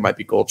 But I think it might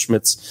be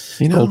Goldschmidt's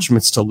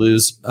to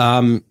lose.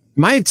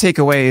 My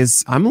takeaway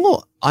is I'm a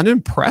little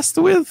unimpressed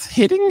with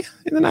hitting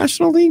in the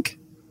National League.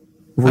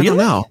 Really? I don't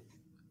know.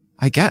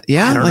 I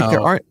don't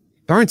know.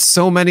 There aren't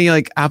so many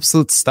like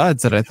absolute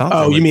studs that I thought.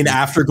 Oh, you mean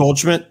after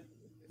Goldschmidt?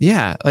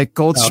 Yeah, like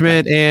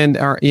Goldschmidt and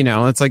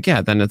it's like,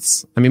 yeah, then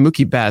it's,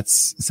 Mookie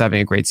Betts is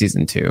having a great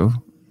season too.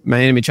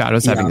 Manny Machado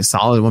is having a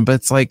solid one, but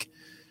it's like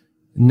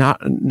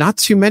not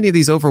too many of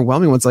these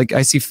overwhelming ones. Like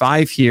I see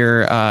 5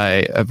 here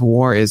of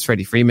WAR is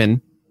Freddie Freeman.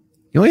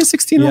 He only has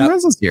 16 home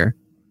runs this year.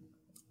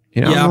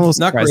 I'm a little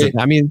surprised.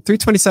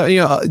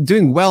 327,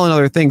 doing well in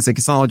other things. Like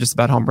it's not all just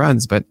about home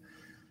runs, but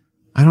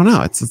I don't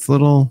know. It's a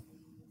little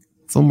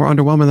more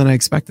underwhelming than I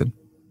expected.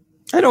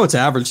 I know it's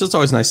average. It's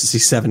always nice to see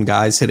 7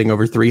 guys hitting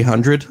over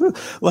 300,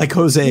 like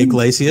Jose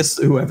Iglesias,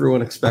 who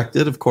everyone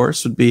expected, of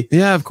course, would be.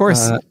 Yeah, of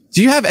course.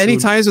 Do you have any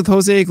ties with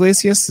Jose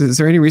Iglesias? Is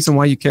there any reason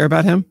why you care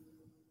about him?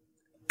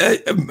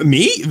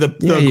 Me? The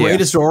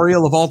greatest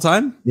Oriole of all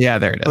time? Yeah,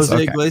 there it is.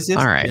 Jose Iglesias?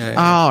 All right.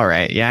 All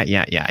right.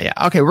 Yeah.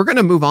 Okay, we're going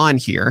to move on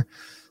here.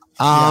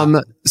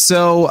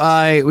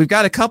 So we've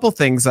got a couple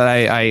things that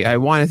I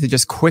wanted to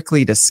just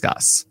quickly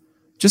discuss.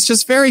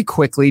 Just very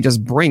quickly,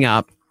 just bring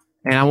up.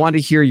 And I want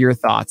to hear your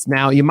thoughts.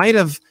 Now, you might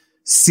have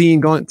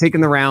seen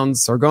taking the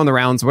rounds or going the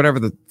rounds, whatever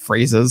the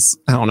phrase is.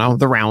 I don't know,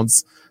 the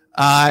rounds.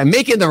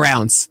 Making the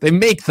rounds. They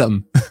make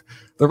them.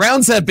 The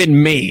rounds have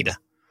been made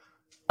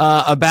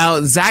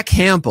about Zach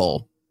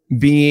Campbell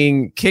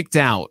being kicked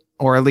out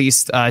or at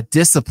least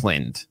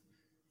disciplined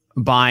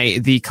by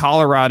the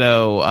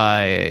Colorado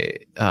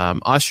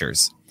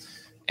ushers.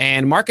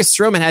 And Marcus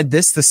Stroman had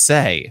this to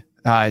say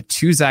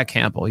to Zach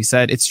Campbell. He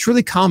said, "It's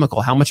truly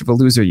comical how much of a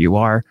loser you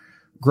are.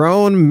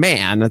 Grown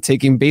man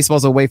taking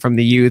baseballs away from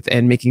the youth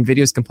and making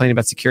videos complaining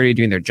about security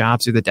doing their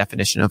jobs through the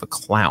definition of a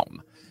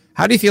clown."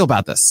 How do you feel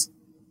about this?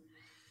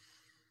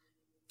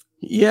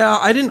 Yeah,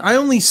 I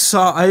only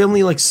saw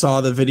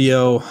the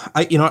video.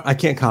 I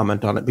can't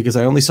comment on it because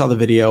I only saw the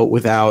video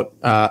without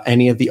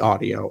any of the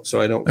audio.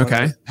 So I don't want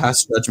to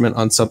pass judgment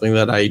on something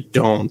that I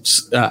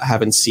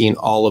haven't seen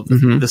all of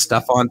the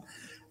stuff on.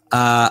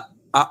 I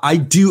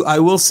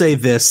will say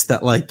this,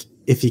 that like,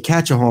 if you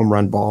catch a home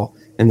run ball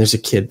and there's a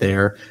kid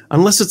there,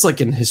 unless it's like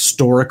an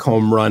historic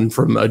home run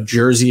from a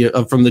jersey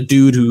from the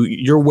dude who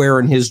you're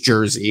wearing his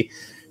jersey,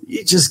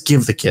 you just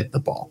give the kid the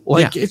ball.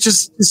 Like, it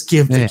just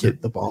give the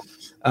kid the ball.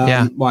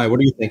 Why? What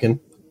are you thinking?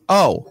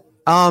 Oh,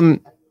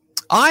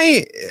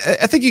 I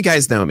think you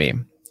guys know me.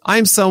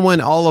 I'm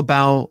someone all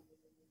about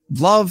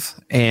love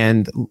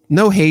and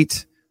no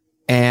hate,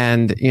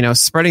 and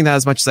spreading that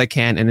as much as I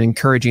can and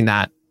encouraging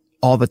that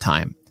all the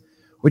time.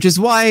 Which is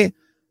why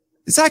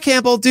Zach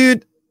Campbell,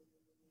 dude,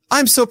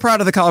 I'm so proud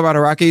of the Colorado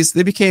Rockies.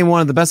 They became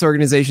one of the best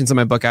organizations in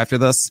my book after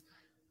this.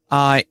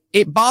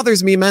 It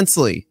bothers me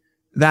immensely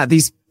that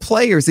these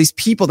players, these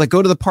people that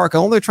go to the park,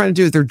 all they're trying to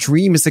do is their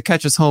dream is to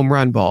catch this home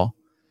run ball.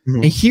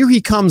 Mm-hmm. And here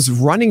he comes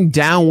running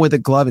down with a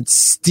glove and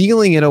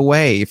stealing it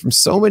away from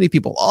so many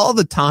people all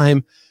the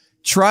time.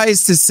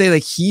 Tries to say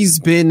like he's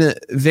been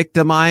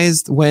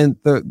victimized when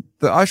the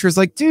usher is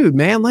like, dude,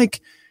 man, like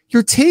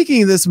you're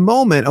taking this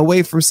moment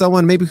away from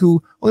someone maybe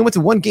who only went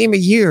to one game a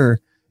year,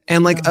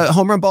 and like a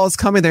home run ball is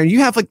coming there and you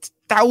have like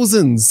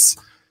thousands,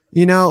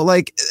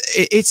 like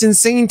it's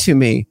insane to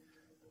me.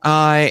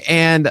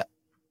 And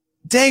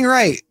dang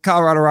right,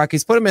 Colorado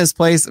Rockies, put him in his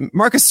place.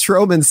 Marcus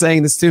Stroman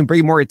saying this too, and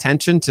bring more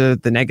attention to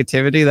the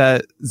negativity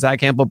that Zach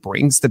Campbell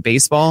brings to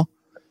baseball.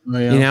 Oh,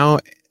 yeah.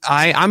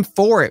 I'm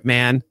for it,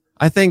 man.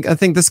 I think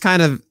this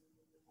kind of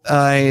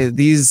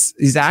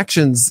these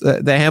actions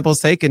that Campbell's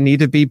taken need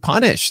to be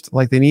punished.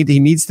 Like he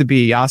needs to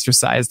be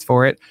ostracized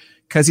for it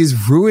because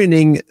he's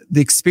ruining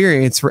the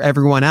experience for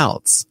everyone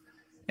else.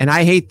 And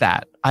I hate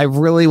that. I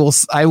really will.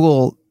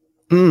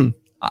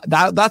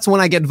 That's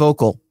when I get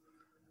vocal.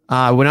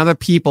 When other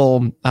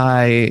people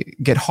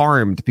get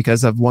harmed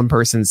because of one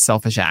person's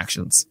selfish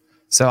actions.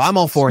 So I'm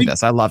all for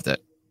this. I loved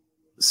it.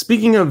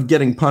 Speaking of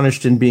getting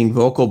punished and being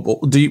vocal,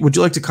 would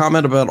you like to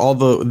comment about all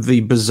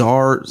the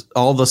bizarre,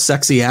 all the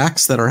sexy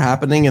acts that are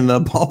happening in the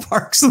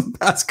ballparks in the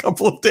past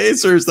couple of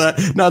days, or is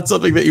that not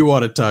something that you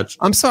want to touch?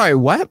 I'm sorry,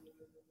 what?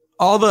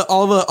 All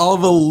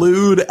the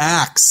lewd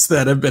acts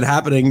that have been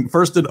happening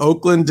first in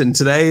Oakland and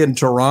today in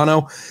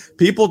Toronto,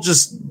 people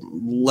just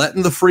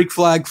letting the freak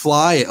flag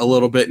fly a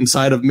little bit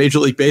inside of Major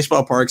League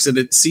Baseball parks, and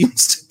it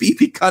seems to be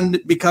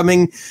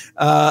becoming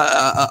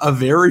a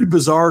very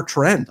bizarre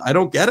trend. I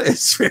don't get it.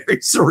 It's very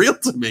surreal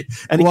to me.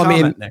 Any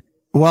comment, Nick?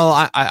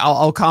 Well,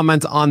 I'll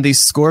comment on the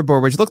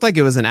scoreboard, which looked like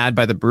it was an ad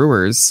by the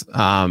Brewers.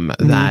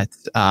 That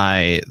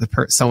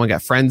someone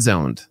got friend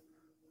zoned.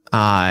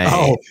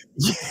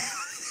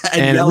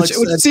 And which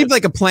seemed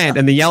like a plant,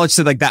 and the Yelich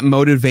said like that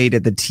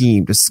motivated the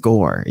team to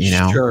score,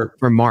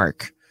 for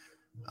Mark.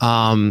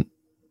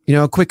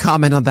 A quick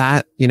comment on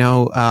that,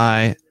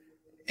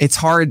 it's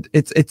hard.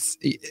 It's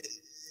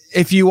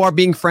if you are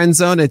being friend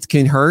zoned, it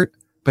can hurt,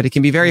 but it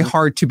can be very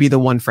hard to be the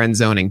one friend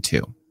zoning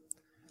too.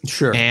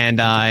 Sure.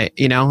 And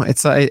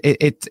it's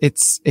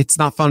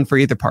not fun for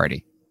either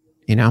party.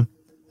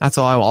 That's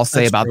all I'll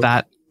say about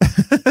that.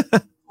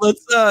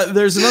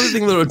 There's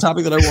another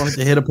topic that I wanted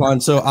to hit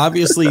upon. So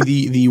obviously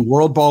the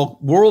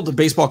World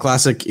Baseball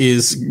Classic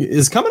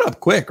is coming up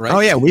quick, right? Oh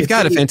yeah, we've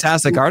got a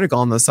fantastic article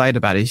on the site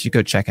about it. You should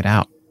go check it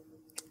out.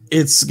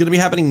 It's going to be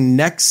happening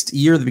next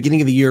year, the beginning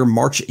of the year,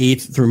 March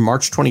 8th through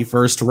March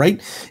 21st,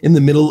 right in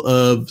the middle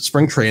of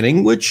spring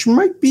training, which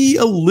might be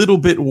a little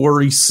bit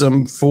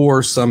worrisome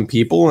for some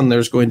people. And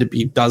there's going to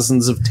be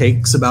dozens of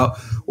takes about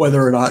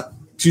whether or not,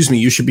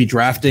 you should be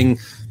drafting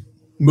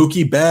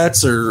Mookie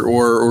Betts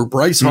or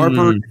Bryce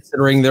Harper,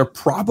 considering they're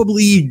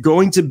probably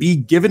going to be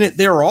giving it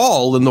their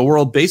all in the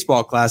World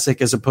Baseball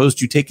Classic, as opposed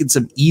to taking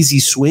some easy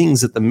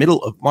swings at the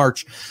middle of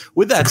March.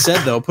 With that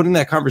said, though, putting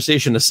that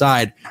conversation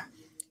aside,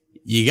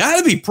 you got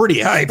to be pretty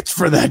hyped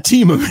for that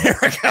Team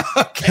America.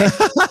 Okay?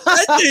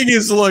 That thing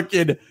is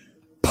looking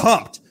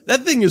pumped.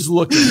 That thing is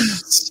looking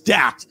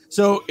stacked.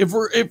 So if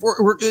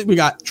we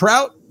got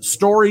Trout,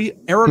 Story,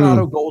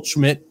 Arenado,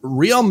 Goldschmidt,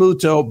 Real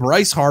Muto,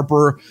 Bryce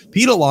Harper,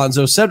 Pete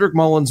Alonso, Cedric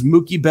Mullins,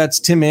 Mookie Betts,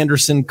 Tim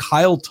Anderson,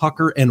 Kyle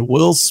Tucker, and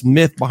Will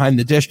Smith behind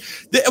the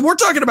dish. We're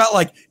talking about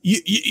like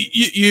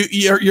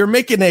you're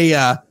making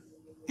a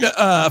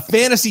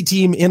fantasy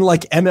team in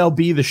like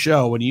MLB The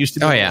Show when you used to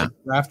like,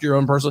 draft your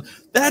own person.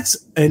 That's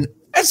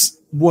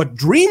what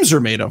dreams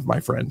are made of, my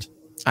friend.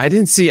 I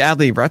didn't see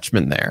Adley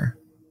Rutschman there.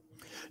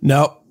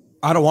 No,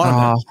 I don't want him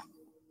there.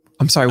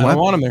 I'm sorry, what? I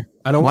don't want him there.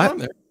 I don't want him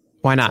there.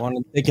 Why not? I want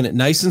him taking it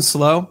nice and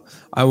slow.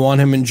 I want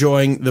him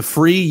enjoying the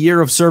free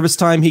year of service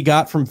time he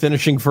got from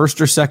finishing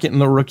first or second in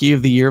the Rookie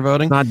of the Year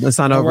voting. It's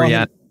not over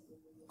yet.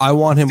 I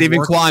want him.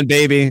 Stephen Kwan,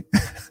 baby.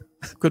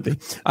 Could be.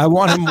 I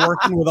want him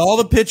working with all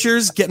the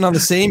pitchers, getting on the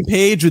same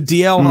page with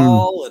DL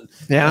Hall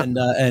and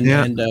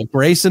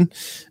Grayson.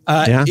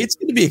 It's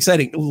going to be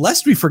exciting.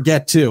 Lest we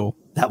forget too,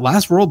 that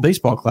last World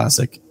Baseball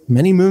Classic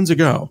many moons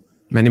ago.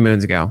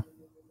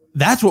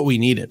 That's what we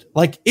needed.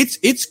 Like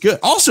it's good.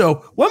 Also,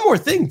 one more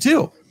thing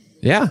too.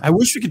 Yeah. I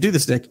wish we could do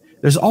this, Nick.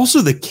 There's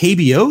also the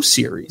KBO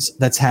series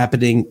that's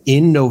happening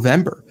in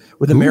November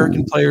with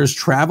American players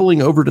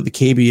traveling over to the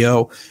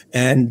KBO.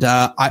 And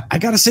I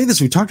got to say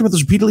this. We talked about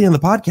this repeatedly on the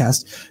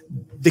podcast.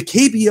 The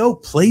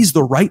KBO plays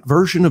the right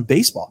version of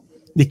baseball.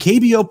 The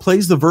KBO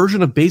plays the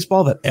version of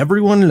baseball that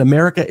everyone in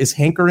America is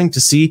hankering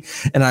to see.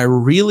 And I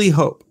really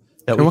hope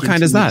that what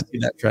kind is that? See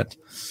that trend.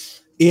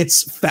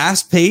 It's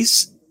fast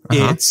paced.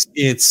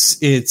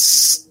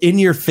 It's in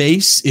your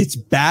face. It's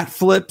bat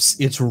flips.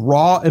 It's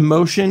raw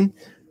emotion.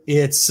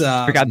 It's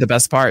forgot the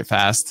best part.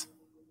 Fast.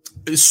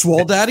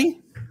 Swole Daddy.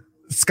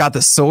 It's got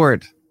the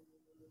sword.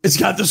 It's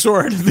got the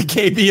sword. The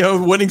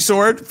KBO winning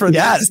sword for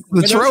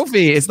the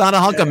trophy. It's not a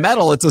hunk of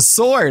metal. It's a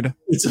sword.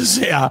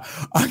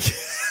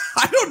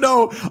 I don't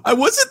know.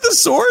 Was it the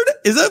sword?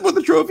 Is that what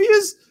the trophy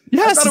is?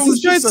 Yes, I thought it was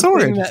just a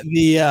sword.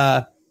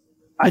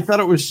 I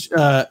thought it was.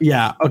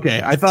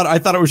 Okay. I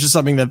thought it was just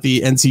something that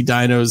the NC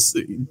Dinos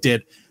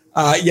did.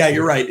 Yeah,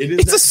 you're right.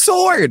 It's a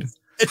sword.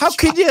 How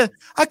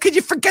could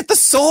you forget the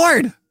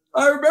sword?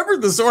 I remember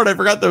the sword. I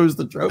forgot that was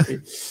the trophy.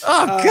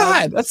 Oh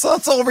God, that's the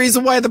whole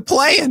reason why they're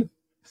playing.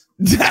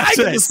 That's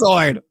the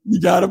sword.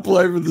 You gotta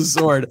play for the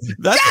sword.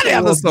 That's gotta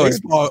have the sword.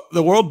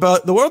 The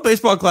World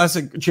Baseball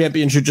Classic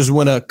champion should just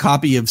win a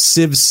copy of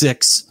Civ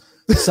 6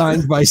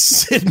 signed by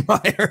Sid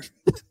Meier.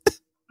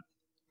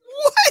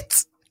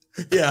 What?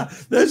 Yeah,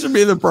 that should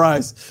be the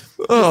prize.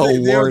 Oh,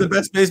 they are the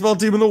best baseball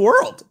team in the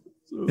world.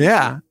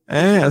 Yeah,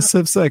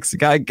 Civ 6.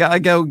 Gotta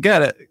go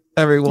get it,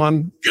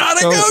 everyone.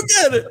 Gotta go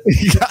get it.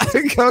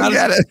 Gotta go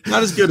get it.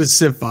 Not as good as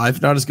Civ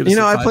 5. Not as good as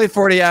Civ 5. I played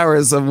 40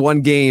 hours of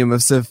one game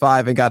of Civ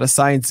 5 and got a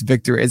science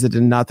victory as it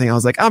did nothing. I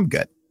was like, I'm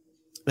good.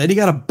 Then you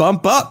gotta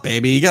bump up,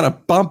 baby. You gotta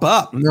bump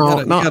up. No,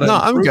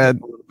 I'm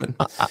good.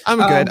 I'm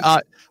good.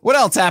 What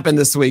else happened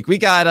this week? We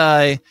got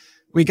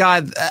MILB,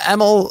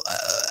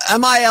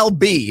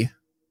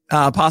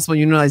 possible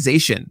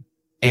unionization.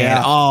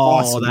 And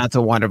awesome. That's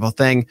a wonderful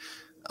thing.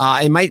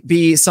 It might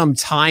be some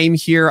time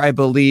here. I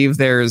believe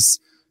there's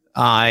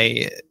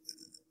going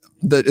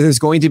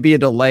to be a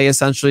delay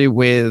essentially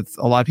with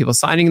a lot of people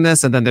signing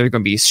this, and then there's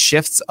going to be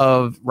shifts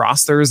of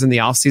rosters in the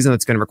offseason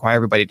that's going to require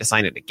everybody to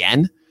sign it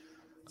again.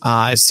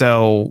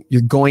 So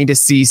you're going to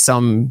see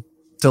some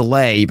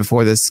delay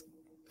before this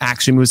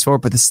actually moves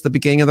forward, but this is the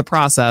beginning of the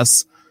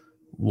process.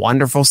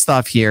 Wonderful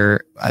stuff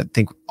here. I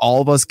think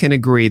all of us can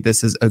agree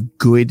this is a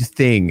good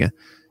thing,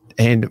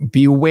 and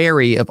be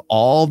wary of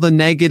all the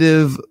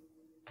negative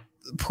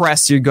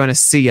press you're going to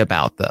see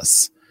about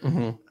this.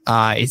 Mm-hmm.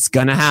 It's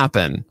going to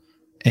happen.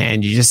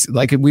 And you just,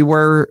 like we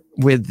were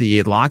with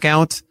the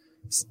lockout,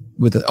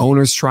 with the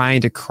owners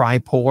trying to cry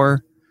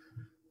poor.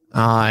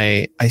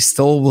 I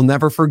still will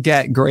never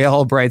forget Gray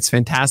Albright's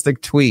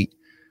fantastic tweet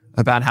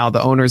about how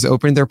the owners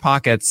opened their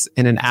pockets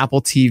in an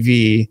Apple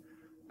TV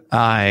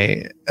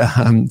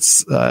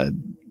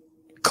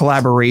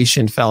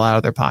collaboration fell out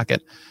of their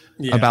pocket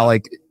about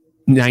like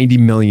 $90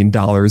 million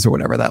or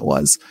whatever that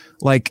was.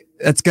 Like,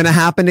 it's going to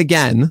happen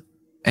again.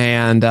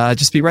 And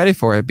just be ready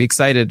for it. Be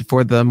excited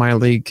for the minor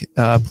league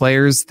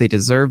players. They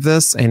deserve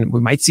this. And we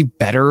might see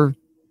better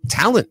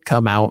talent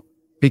come out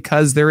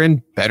because they're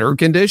in better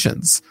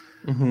conditions.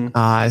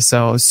 Mm-hmm.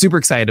 So super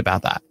excited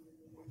about that.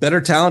 Better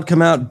talent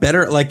come out,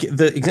 better. Like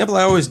the example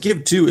I always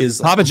give too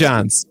is Papa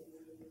John's.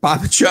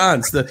 Papa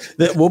John's.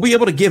 We'll be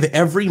able to give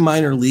every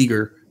minor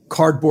leaguer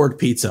cardboard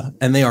pizza,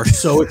 and they are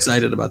so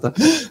excited about that.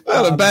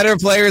 The better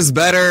players,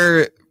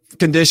 better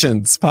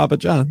conditions. Papa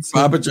John's.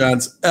 Papa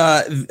John's.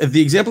 The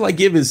example I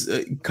give is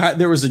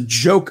there was a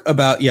joke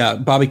about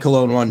Bobby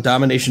Colon won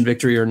domination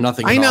victory or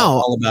nothing. I know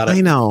all about it.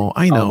 I know.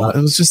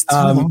 It was just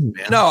long,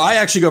 man. No, I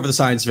actually go for the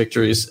science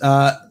victories.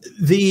 Kyler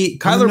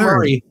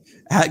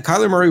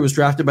Murray was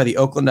drafted by the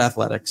Oakland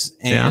Athletics,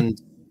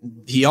 and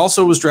he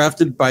also was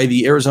drafted by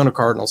the Arizona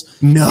Cardinals.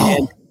 No,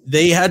 and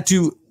we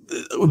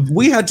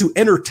had to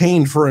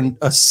entertain for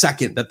a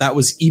second that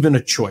was even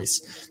a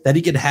choice, that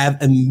he could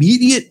have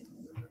immediate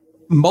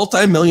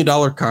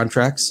multi-million-dollar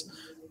contracts,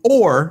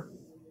 or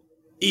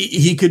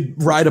he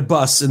could ride a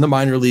bus in the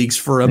minor leagues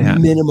for a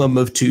minimum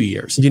of 2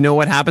 years. You know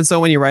what happens though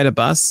when you ride a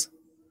bus?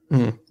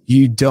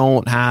 You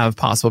don't have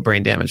possible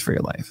brain damage for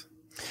your life.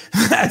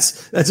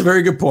 That's a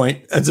very good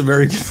point. But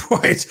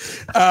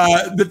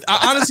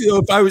honestly,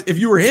 though, if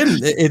you were him,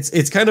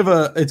 it's kind of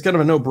a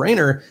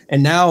no-brainer.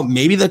 And now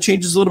maybe that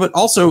changes a little bit.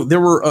 Also, there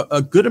were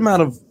a good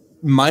amount of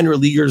minor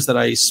leaguers that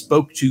I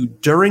spoke to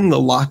during the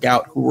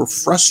lockout who were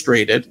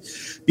frustrated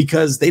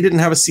because they didn't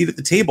have a seat at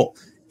the table.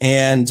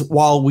 And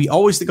while we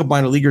always think of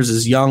minor leaguers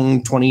as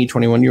young 20,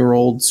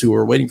 21-year-olds who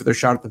are waiting for their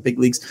shot at the big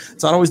leagues,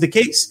 it's not always the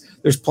case.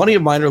 There's plenty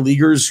of minor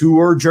leaguers who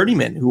are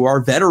journeymen, who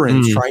are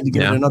veterans trying to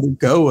get another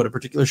go at a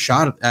particular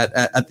shot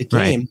at the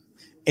game. Right.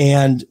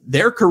 And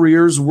their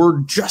careers were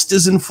just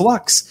as in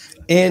flux.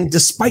 And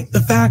despite the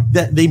fact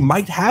that they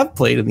might have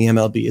played in the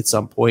MLB at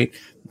some point,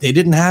 they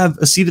didn't have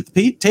a seat at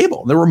the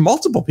table. There were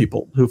multiple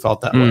people who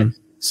felt that way.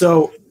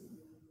 So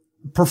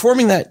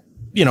performing that,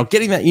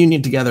 getting that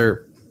union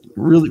together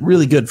really,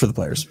 really good for the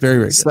players. Very,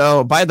 very good.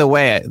 So, by the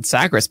way,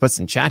 Zachary puts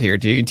in chat here.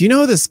 Do you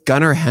know who this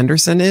Gunnar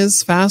Henderson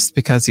is, Fast?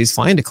 Because he's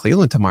flying to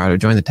Cleveland tomorrow to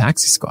join the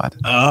taxi squad.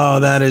 Oh,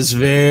 that is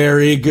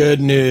very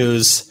good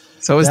news.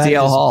 So is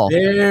DL Hall.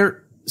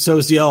 So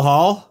is DL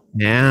Hall.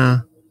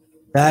 Yeah.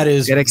 That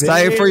is get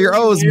excited for your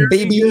O's,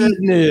 baby.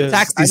 News.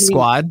 Taxi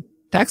squad.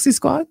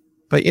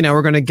 But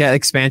we're going to get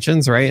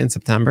expansions right in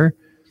September.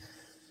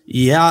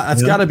 Yeah,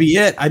 that's got to be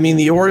it. I mean,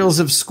 the Orioles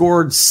have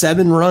scored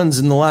 7 runs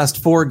in the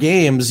last 4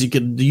 games. You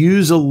could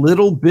use a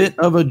little bit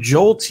of a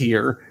jolt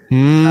here.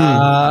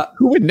 Who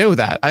would know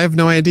that? I have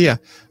no idea.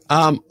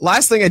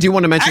 Last thing I do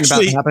want to mention about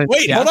what happened.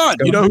 Wait, hold on.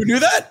 You know who knew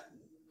that?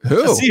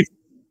 Who? Asif.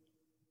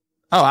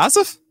 Oh,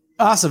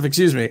 Asif,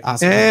 excuse me.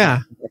 Asif.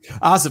 Yeah.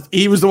 Asif.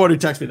 He was the one who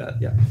texted me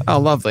that. Yeah. Oh,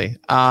 lovely.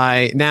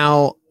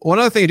 Now, one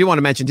other thing I do want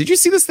to mention. Did you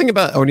see this thing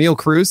about O'Neal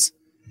Cruz?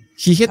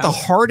 He hit the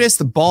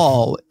hardest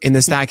ball in the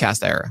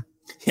StatCast era.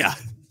 Yeah.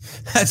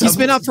 He's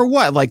been up for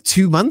what, like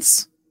 2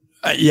 months?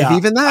 Yeah.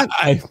 Even that?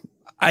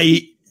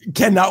 I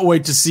cannot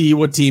wait to see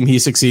what team he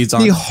succeeds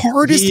on. The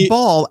hardest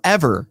ball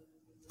ever.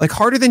 Like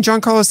harder than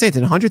Giancarlo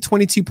Stanton,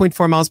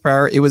 122.4 miles per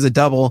hour. It was a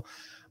double.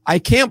 I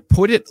can't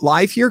put it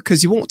live here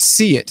because you won't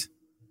see it.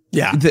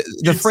 Yeah.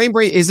 The frame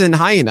rate isn't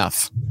high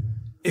enough.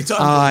 It's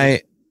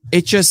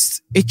it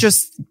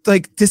just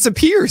like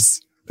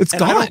disappears. It's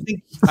gone.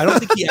 I don't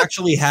think he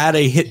actually had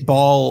a hit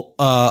ball,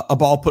 a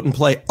ball put in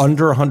play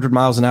under 100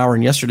 miles an hour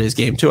in yesterday's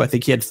game too. I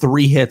think he had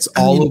 3 hits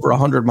all over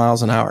 100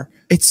 miles an hour.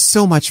 It's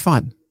so much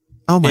fun.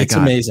 Oh my God. It's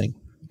amazing.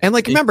 And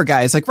remember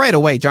guys, right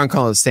away,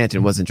 Giancarlo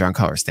Stanton wasn't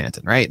Giancarlo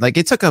Stanton, right? Like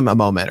it took him a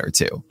moment or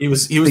two. He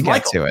was to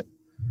get to it.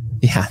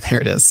 Yeah,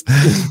 there it is.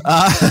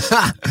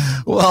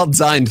 Well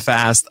done,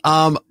 Fast.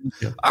 All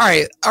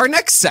right. Our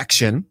next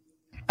section.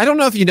 I don't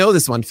know if you know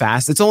this one,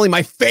 Fast. It's only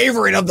my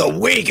favorite of the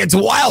week. It's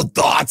Wild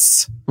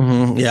Thoughts.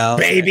 Mm-hmm, yeah.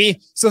 Baby.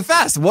 So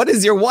Fast, what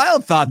is your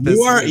wild thought this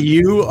week?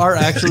 You are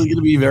actually going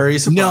to be very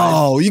surprised.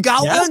 No, you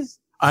got one?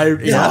 I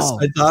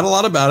thought a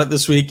lot about it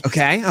this week.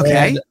 Okay. All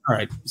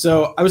right.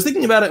 So I was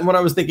thinking about it, and what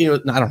I was thinking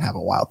was, I don't have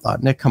a wild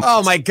thought, Nick. Come on.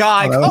 Oh my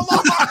God. Come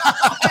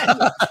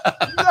on.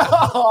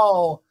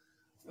 No.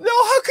 No,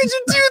 how could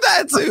you do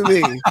that to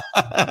me?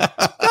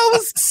 That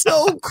was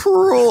so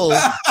cruel.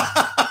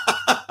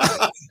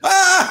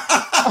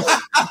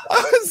 I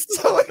was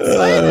so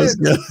excited.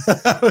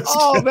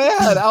 Oh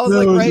man, I was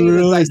ready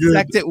to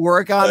dissect it,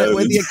 work on it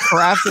with you,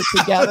 craft it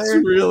together.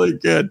 That's really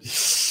good.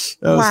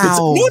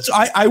 Wow.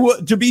 I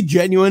would, to be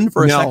genuine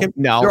for a second.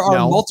 There are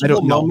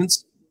multiple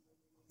moments.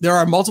 There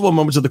are multiple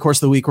moments of the course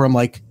of the week where I'm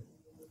like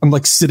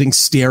sitting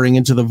staring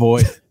into the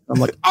void.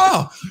 I'm like,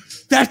 oh,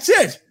 that's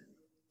it.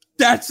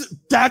 That's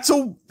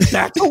a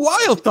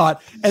wild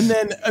thought. And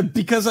then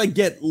because I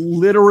get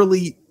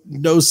literally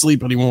no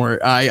sleep anymore,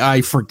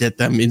 I forget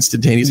them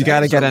instantaneously. You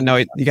gotta get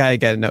annoyed. You gotta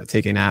get a note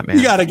taking nap, man.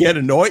 You gotta get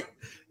annoyed.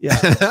 Yeah.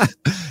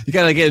 You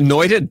gotta get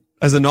anointed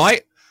as a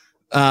night.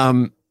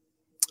 All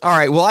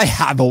right. Well, I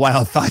have a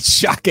wild thought.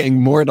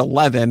 Shocking. More at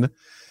 11.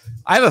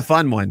 I have a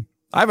fun one.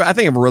 I think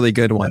I have a really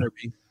good one.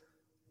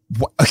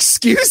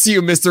 Excuse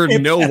you, Mr.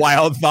 No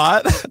Wild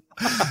Thought.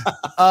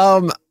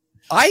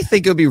 I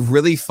think it would be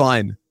really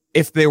fun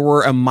if there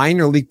were a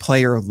minor league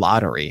player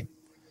lottery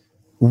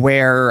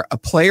where a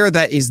player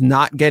that is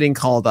not getting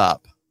called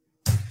up,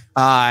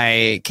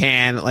 I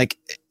can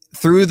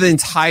through the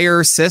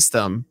entire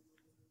system,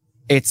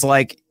 it's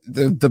like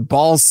the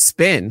balls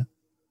spin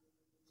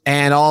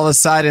and all of a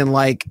sudden,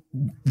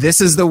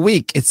 this is the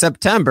week. It's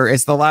September.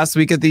 It's the last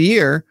week of the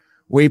year.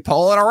 We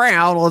pull it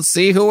around. Let's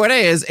see who it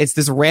is. It's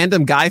this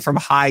random guy from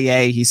High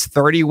A. He's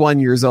 31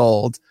 years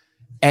old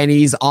and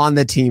he's on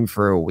the team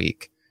for a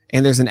week.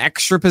 And there's an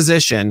extra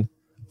position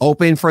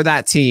open for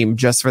that team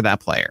just for that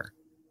player.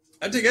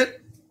 I dig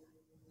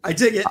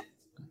it.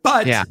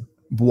 But yeah,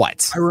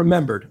 what? I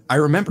remembered.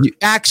 You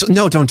actually,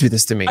 no, don't do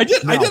this to me. I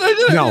did.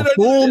 No,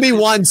 fool me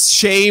once,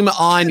 shame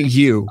on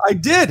you. I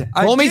did.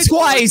 Fool me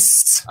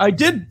twice. I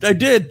did.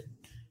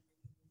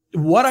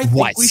 What I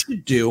think we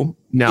should do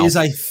is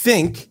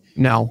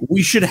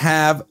we should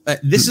have,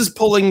 this is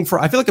pulling for,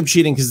 I feel like I'm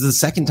cheating because it's the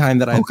second time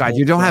that Oh God,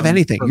 you don't have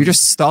anything. You're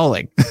just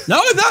stalling.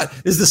 No, I'm not.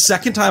 This is the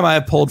second time I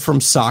have pulled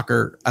from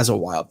soccer as a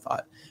wild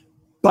thought.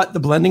 But the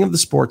blending of the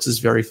sports is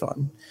very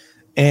fun.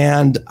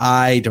 And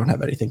I don't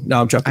have anything.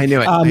 No, I'm joking. I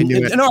knew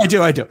it. No,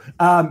 I do.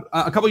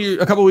 A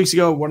couple weeks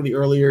ago, one of the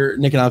earlier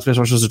Nick and Alex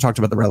Baseball shows talked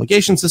about the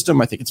relegation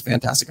system. I think it's a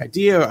fantastic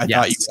idea.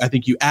 I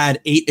think you add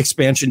 8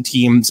 expansion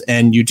teams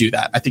and you do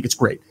that. I think it's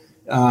great.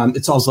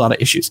 It solves a lot of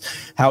issues.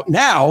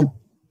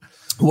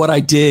 What I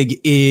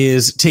dig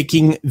is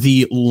taking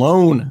the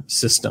loan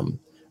system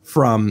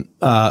from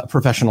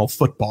professional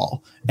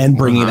football and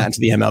bringing that to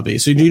the MLB.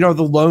 So do you know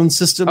the loan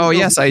system? Oh,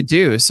 yes, I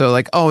do.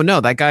 So oh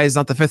no, that guy is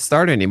not the 5th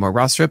starter anymore.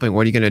 Ross Stripling,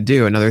 what are you going to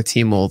do? Another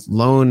team will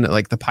loan,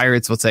 the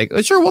Pirates will say,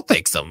 oh, sure, we'll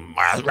take some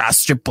Ross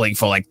Stripling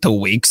for 2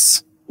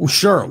 weeks. Well,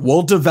 sure,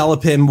 we'll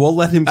develop him. We'll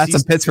let him.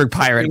 That's a Pittsburgh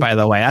Pirate, by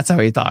the way. That's how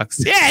he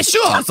talks. Yeah,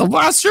 sure. So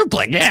Ross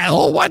Stripling. Yeah,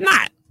 well, why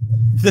not?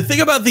 The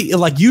thing about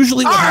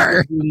usually what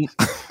happens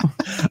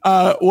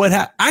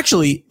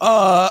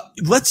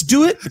Let's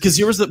do it, because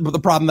here was the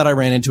problem that I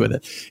ran into with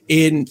it.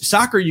 In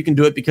soccer, you can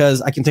do it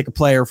because I can take a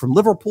player from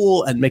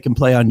Liverpool and make him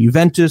play on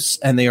Juventus,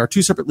 and they are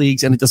two separate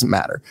leagues, and it doesn't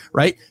matter,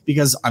 right?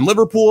 Because I'm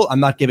Liverpool, I'm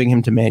not giving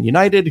him to Man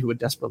United, who would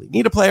desperately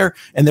need a player,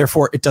 and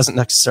therefore it doesn't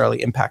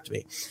necessarily impact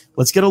me.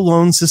 Let's get a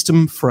loan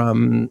system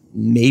from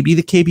maybe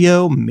the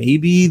KBO,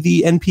 maybe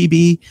the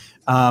NPB.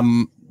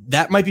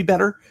 That might be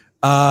better.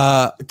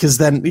 Because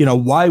then,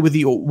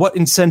 what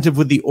incentive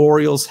would the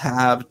Orioles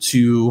have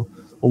to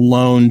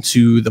loan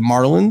to the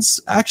Marlins?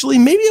 Actually,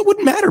 maybe it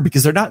wouldn't matter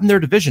because they're not in their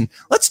division.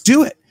 Let's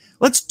do it.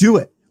 Let's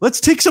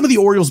take some of the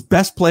Orioles'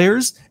 best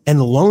players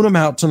and loan them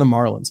out to the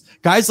Marlins.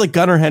 Guys like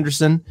Gunnar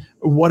Henderson,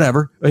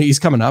 whatever, he's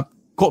coming up.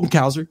 Colton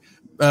Cowser,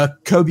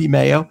 Kobe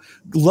Mayo,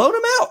 loan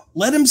him out.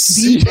 Let him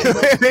see.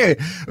 Wait,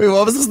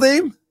 what was his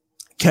name?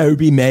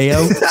 Kobe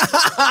Mayo.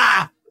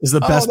 Is the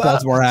best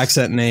Baltimore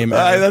accent name.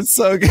 That's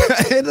so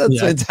good. That's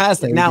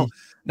fantastic. Now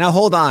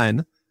hold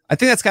on. I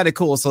think that's kind of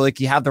cool. So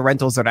like you have the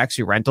rentals that are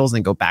actually rentals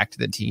and go back to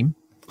the team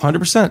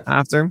 100%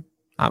 after.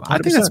 I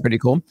think that's pretty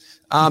cool.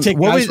 Take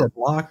guys who are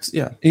blocked.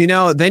 Yeah.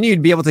 Then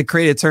you'd be able to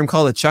create a term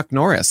called a Chuck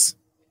Norris.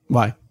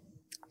 Why?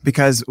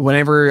 Because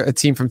whenever a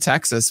team from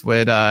Texas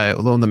would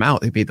loan them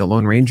out, they'd be the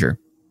Lone Ranger.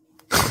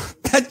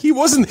 He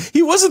wasn't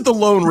the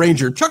Lone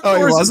Ranger. Chuck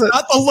Norris is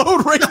not the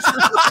Lone Ranger.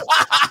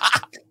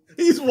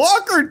 He's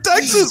Walker,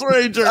 Texas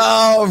Ranger.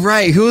 Oh,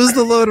 right. Who is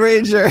the Lone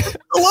Ranger? The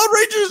Lone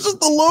Ranger is just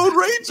the Lone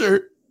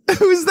Ranger.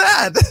 Who's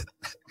that?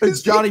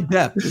 It's Johnny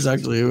Depp is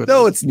actually who it is.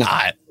 No, it's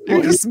not.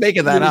 You're just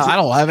making that up. I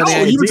don't have any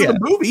idea. He was in the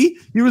movie.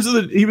 He was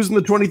in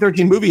the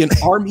 2013 movie, and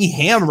Armie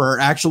Hammer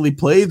actually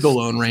played the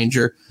Lone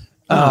Ranger.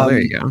 There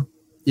you go.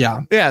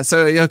 Yeah. Yeah.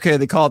 So, okay.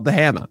 They call it the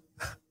Hammer.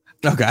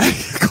 Okay.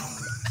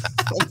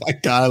 Oh my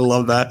God, I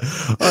love that.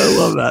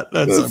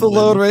 That's the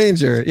Lone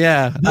Ranger.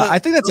 Yeah. I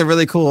think that's a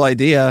really cool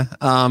idea.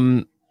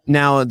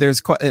 Now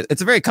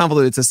it's a very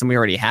convoluted system we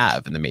already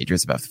have in the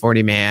majors about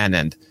 40-man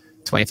and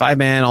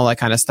 25-man, all that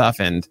kind of stuff.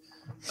 And,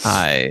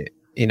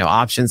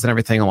 options and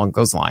everything along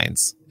those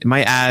lines. It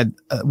might add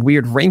a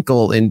weird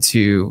wrinkle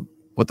into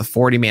what the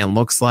 40-man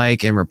looks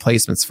like and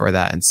replacements for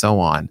that and so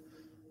on.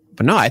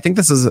 But no, I think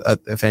this is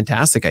a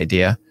fantastic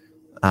idea.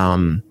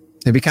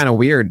 It'd be kind of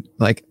weird.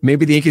 Like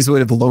maybe the Yankees would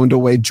have loaned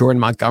away Jordan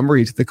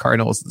Montgomery to the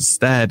Cardinals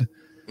instead.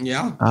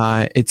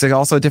 Yeah. It's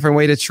also a different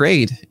way to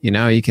trade. You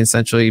can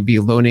essentially be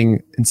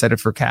loaning instead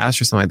of for cash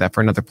or something like that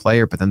for another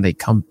player, but then they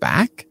come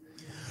back.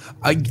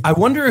 I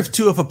wonder if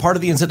a part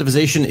of the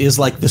incentivization is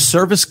like the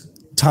service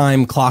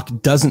time clock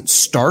doesn't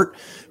start,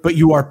 but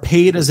you are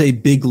paid as a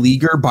big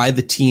leaguer by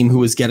the team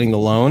who is getting the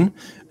loan.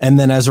 And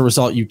then as a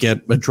result, you get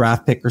a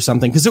draft pick or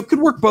something, because it could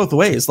work both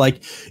ways.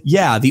 Like,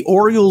 yeah, the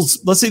Orioles,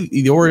 let's say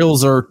the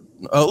Orioles are,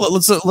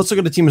 let's look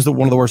at a team as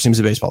one of the worst teams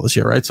in baseball this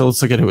year, right? So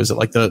let's look at who is it,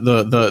 like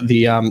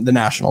the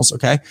Nationals.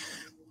 Okay.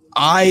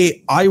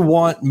 I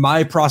want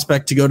my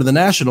prospect to go to the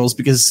Nationals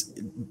because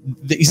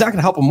he's not going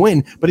to help him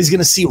win, but he's going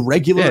to see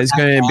regular. He's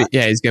going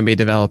to be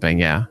developing.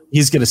 Yeah.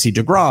 He's going to see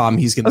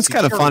DeGrom. That's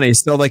kind of funny.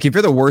 Still, like if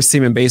you're the worst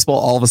team in baseball,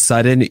 all of a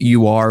sudden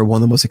you are one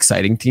of the most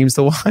exciting teams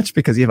to watch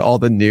because you have all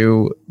the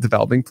new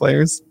developing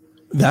players.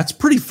 That's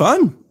pretty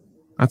fun.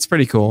 That's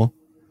pretty cool.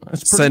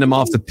 Send him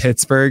off to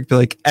Pittsburgh. Be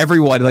like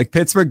everyone, like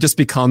Pittsburgh just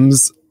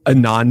becomes a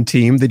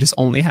non-team. They just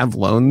only have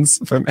loans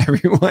from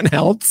everyone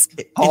else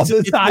all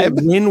the time.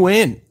 It's a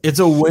win-win. It's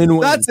a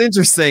win-win. That's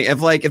interesting.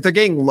 If they're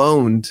getting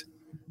loaned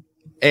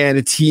and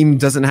a team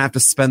doesn't have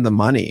to spend the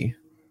money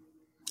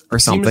or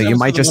something, you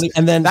might just,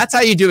 and then that's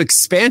how you do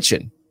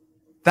expansion.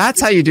 That's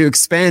how you do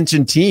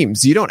expansion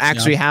teams. You don't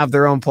actually have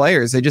their own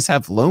players. They just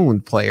have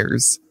loaned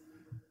players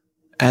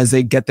as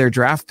they get their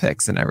draft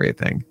picks and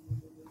everything.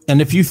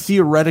 And if you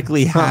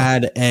theoretically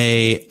had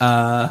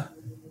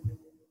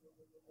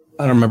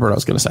I don't remember what I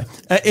was going to say.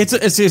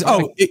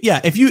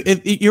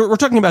 We're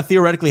talking about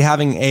theoretically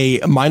having a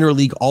minor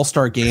league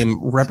all-star game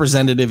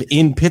representative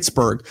in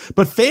Pittsburgh,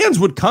 but fans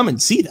would come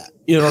and see that.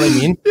 You know what I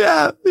mean?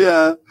 Yeah.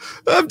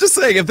 I'm just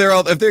saying if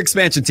they're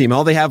expansion team,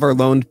 all they have are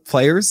loaned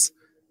players.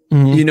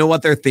 Mm-hmm. You know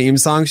what their theme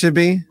song should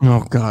be?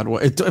 Oh God!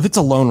 If it's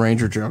a Lone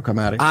Ranger joke, I'm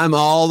out of here. I'm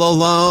all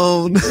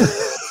alone.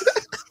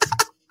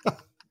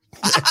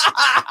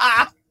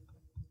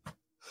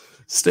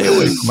 Stay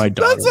away from my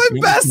daughter. That's my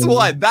best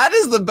one. That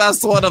is the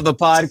best one of the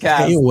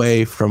podcast. Stay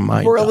away from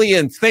my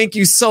Brilliant. Daughter. Thank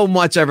you so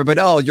much, everybody.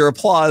 Oh, your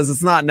applause.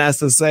 It's not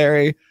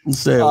necessary.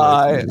 Stay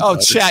away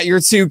chat, you're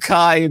too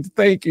kind.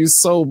 Thank you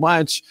so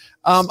much.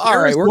 All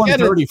right. We're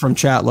getting dirty from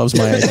chat loves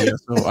my idea,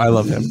 so I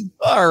love him.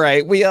 All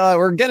right.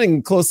 We're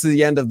getting close to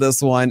the end of this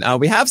one.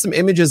 We have some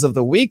images of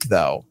the week,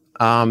 though,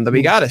 that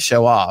we got to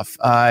show off.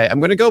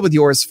 I'm going to go with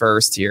yours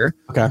first here.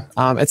 Okay.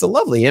 It's a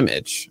lovely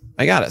image.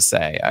 I gotta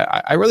say,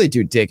 I really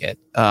do dig it.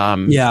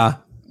 Yeah.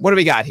 What do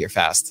we got here,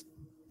 Fast?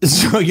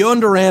 So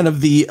Yohan Duran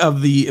of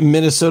the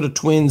Minnesota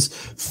Twins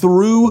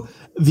threw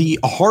the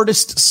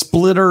hardest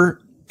splitter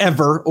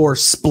ever, or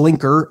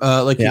splinker,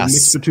 a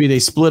mix between a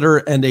splitter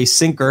and a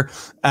sinker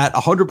at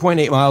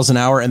 100.8 miles an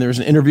hour. And there was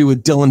an interview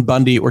with Dylan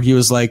Bundy where he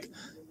was like,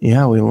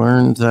 "Yeah, we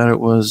learned that it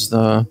was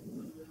the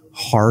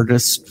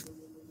hardest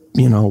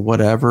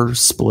whatever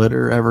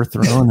splitter ever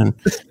thrown. And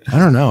I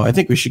don't know. I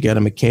think we should get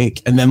him a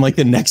cake. And then like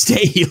the next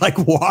day he like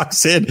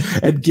walks in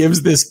and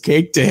gives this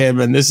cake to him.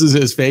 And this is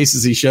his face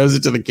as he shows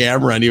it to the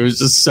camera. And he was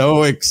just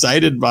so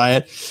excited by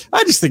it.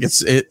 I just think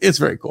it's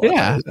very cool.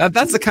 Yeah.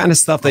 That's the kind of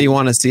stuff that you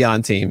want to see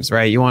on teams,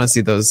 right? You want to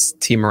see those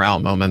team morale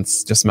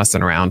moments, just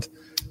messing around.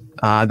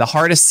 The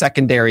hardest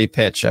secondary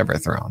pitch ever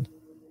thrown,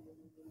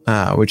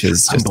 which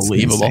is just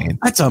unbelievable. Insane.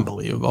 That's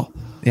unbelievable.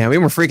 Yeah. We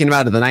were freaking him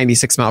out at the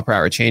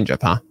 96-mile-per-hour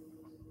changeup, huh?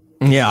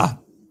 Yeah.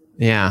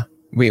 Yeah.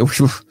 What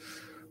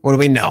do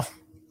we know?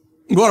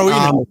 What do we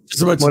know?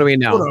 What do we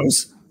know?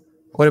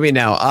 What do we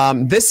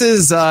know? This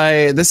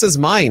is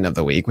mine of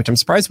the week, which I'm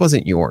surprised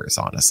wasn't yours,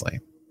 honestly.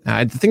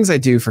 The things I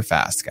do for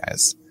fast,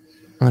 guys.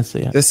 Let's see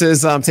it. This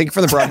is take it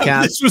from the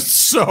broadcast. This was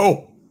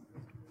so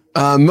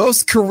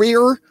most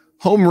career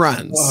home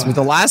runs with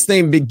the last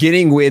name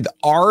beginning with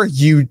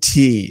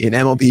R-U-T in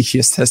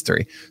MLB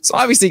history. So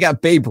obviously you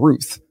got Babe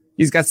Ruth.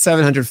 He's got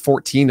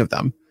 714 of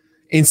them.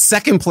 In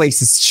second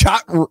place is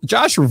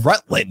Josh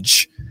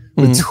Rutledge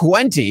with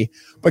 20.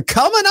 But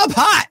coming up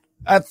hot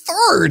at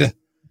third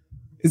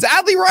is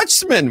Adley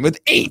Rutschman with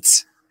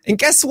 8. And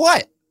guess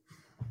what?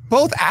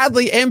 Both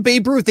Adley and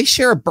Babe Ruth, they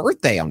share a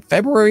birthday on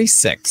February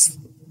 6th.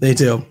 They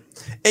do.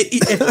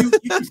 If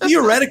you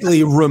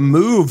theoretically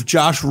remove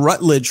Josh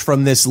Rutledge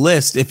from this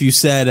list, if you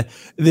said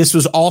this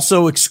was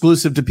also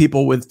exclusive to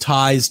people with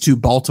ties to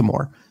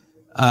Baltimore,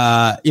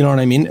 you know what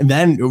I mean? And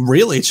then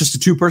really it's just a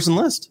 2-person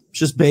list. It's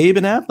just Babe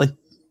and Adley.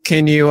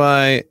 Can you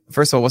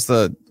first of all, what's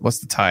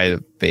the tie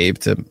of Babe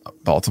to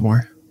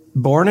Baltimore?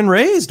 Born and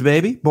raised,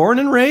 baby. Born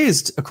and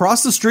raised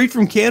across the street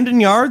from Camden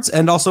Yards,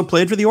 and also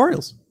played for the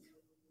Orioles.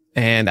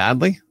 And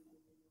Adley?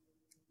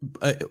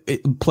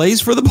 It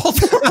plays for the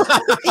Baltimore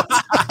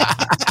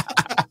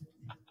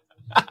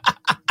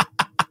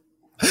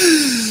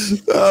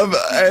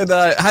and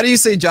how do you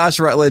say Josh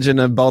Rutledge in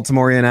a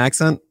Baltimorean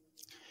accent?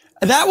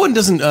 That one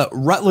doesn't.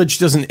 Rutledge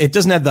doesn't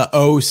have the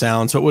O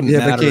sound, so it wouldn't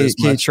matter. But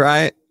can you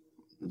try it?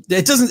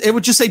 It doesn't. It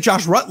would just say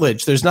Josh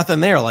Rutledge. There's nothing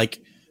there.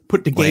 Like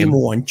put the game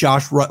on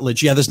Josh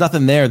Rutledge. Yeah, there's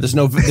nothing there. There's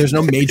no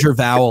major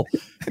vowel.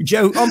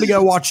 Joe, I'm gonna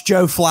go watch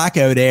Joe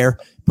Flacco there.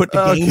 Put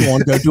the game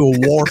on. Go do a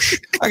wash.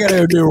 I gotta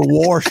go do a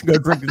wash. Go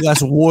drink a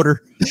glass of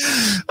water.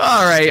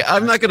 All right,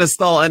 I'm not gonna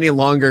stall any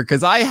longer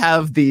because I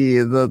have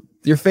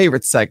your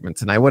favorite segment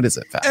tonight. What is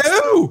it, Fast?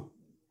 Oh,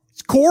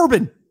 it's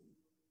Corbin.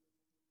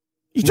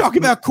 You talking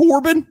about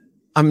Corbin?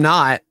 I'm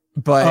not,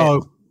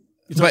 but.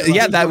 But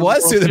yeah, that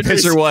was who the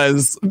pitcher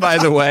was, by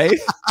the way.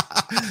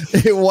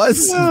 It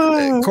was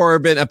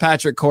Corbin,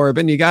 Patrick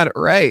Corbin. You got it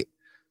right.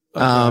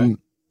 Okay.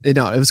 It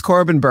was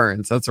Corbin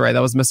Burns. That's right.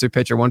 That was Mr.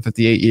 Pitcher,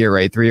 158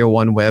 ERA,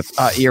 301 whip,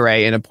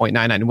 ERA, and a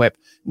 .99 whip.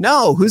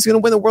 No, who's going to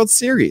win the World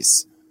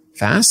Series?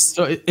 Fast?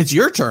 So it's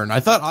your turn.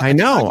 I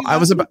know. I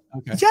was about.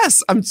 Okay.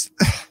 Yes, I'm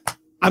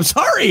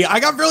sorry. I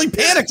got really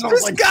panicked.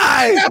 This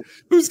guy.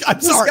 This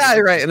guy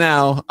right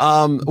now.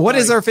 What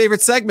is our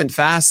favorite segment?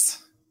 Fast.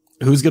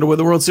 Who's going to win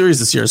the World Series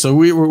this year? So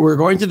we're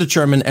going to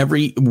determine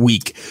every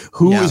week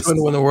who is going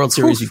to win the World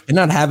Series. You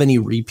cannot have any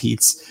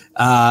repeats.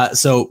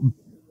 So,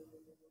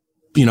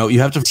 you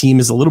have to team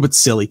is a little bit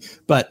silly.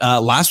 But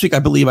last week, I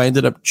believe I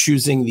ended up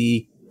choosing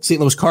the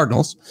St. Louis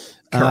Cardinals.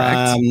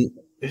 Correct.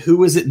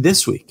 Who is it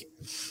this week?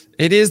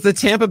 It is the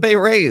Tampa Bay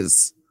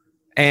Rays.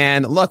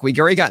 And look, we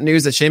already got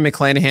news that Shane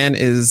McClanahan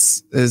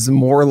is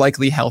more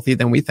likely healthy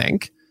than we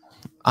think.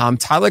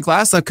 Tyler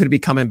Glasnow could be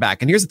coming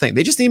back. And here's the thing.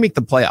 They just need to make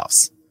the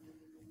playoffs.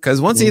 Because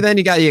once you got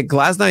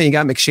Glasnow, you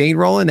got McShane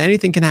rolling,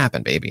 anything can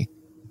happen, baby.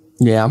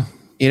 Yeah.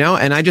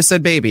 And I just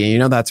said baby,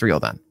 and that's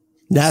real then.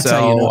 That's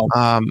how you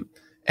know.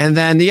 And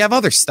then you have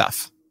other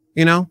stuff.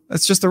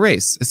 It's just a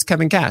race. It's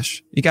Kevin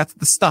Cash. You got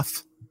the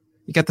stuff.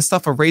 You got the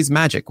stuff of Rays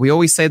magic. We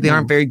always say they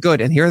aren't very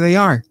good, and here they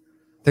are.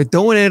 They're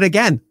doing it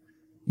again.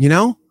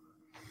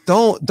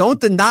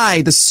 Don't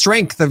deny the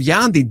strength of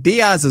Yandy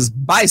Diaz's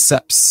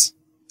biceps.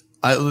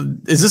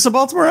 Is this a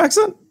Baltimore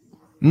accent?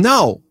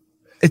 No.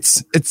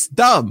 It's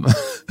dumb.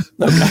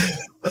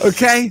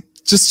 Okay.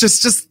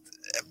 Just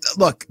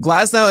look,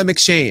 Glasnow and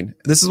McShane.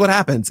 This is what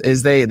happens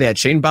is they had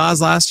Shane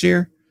Baz last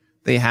year.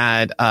 They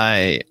had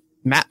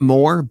Matt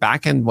Moore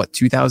back in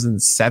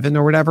 2007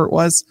 or whatever it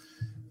was.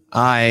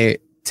 10,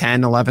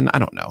 11, I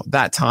don't know,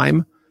 that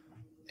time.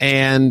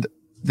 And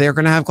they're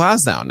going to have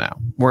Glasnow now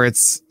where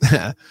it's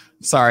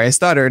sorry, I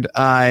stuttered.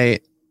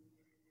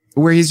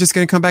 Where he's just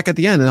going to come back at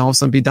the end and all of a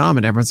sudden be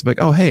dominant. Everyone's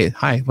like, "Oh, hey,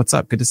 hi, what's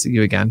up? Good to see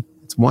you again."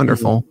 It's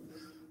wonderful.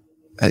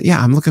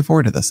 Yeah, I'm looking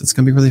forward to this. It's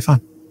going to be really fun.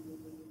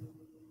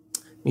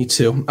 Me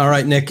too. All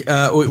right, Nick.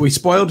 We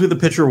spoiled who the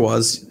pitcher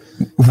was.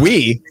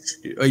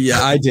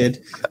 Yeah, I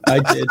did. I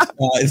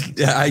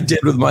did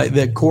with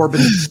the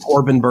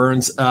Corbin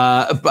Burns.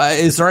 But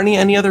is there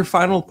any other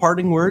final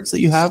parting words that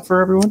you have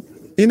for everyone?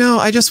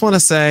 I just want to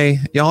say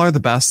y'all are the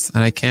best,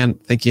 and I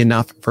can't thank you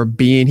enough for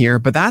being here.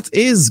 But that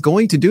is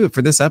going to do it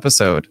for this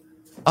episode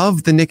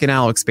of the Nick and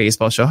Alex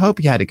Baseball Show.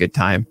 Hope you had a good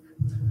time.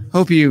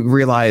 Hope you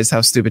realize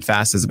how stupid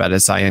Fast is about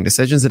his Cy Young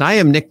decisions. And I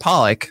am Nick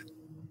Pollock.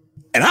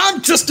 And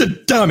I'm just a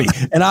dummy.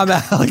 And I'm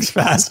Alex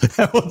Fast.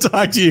 And we'll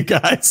talk to you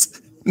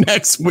guys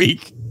next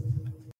week.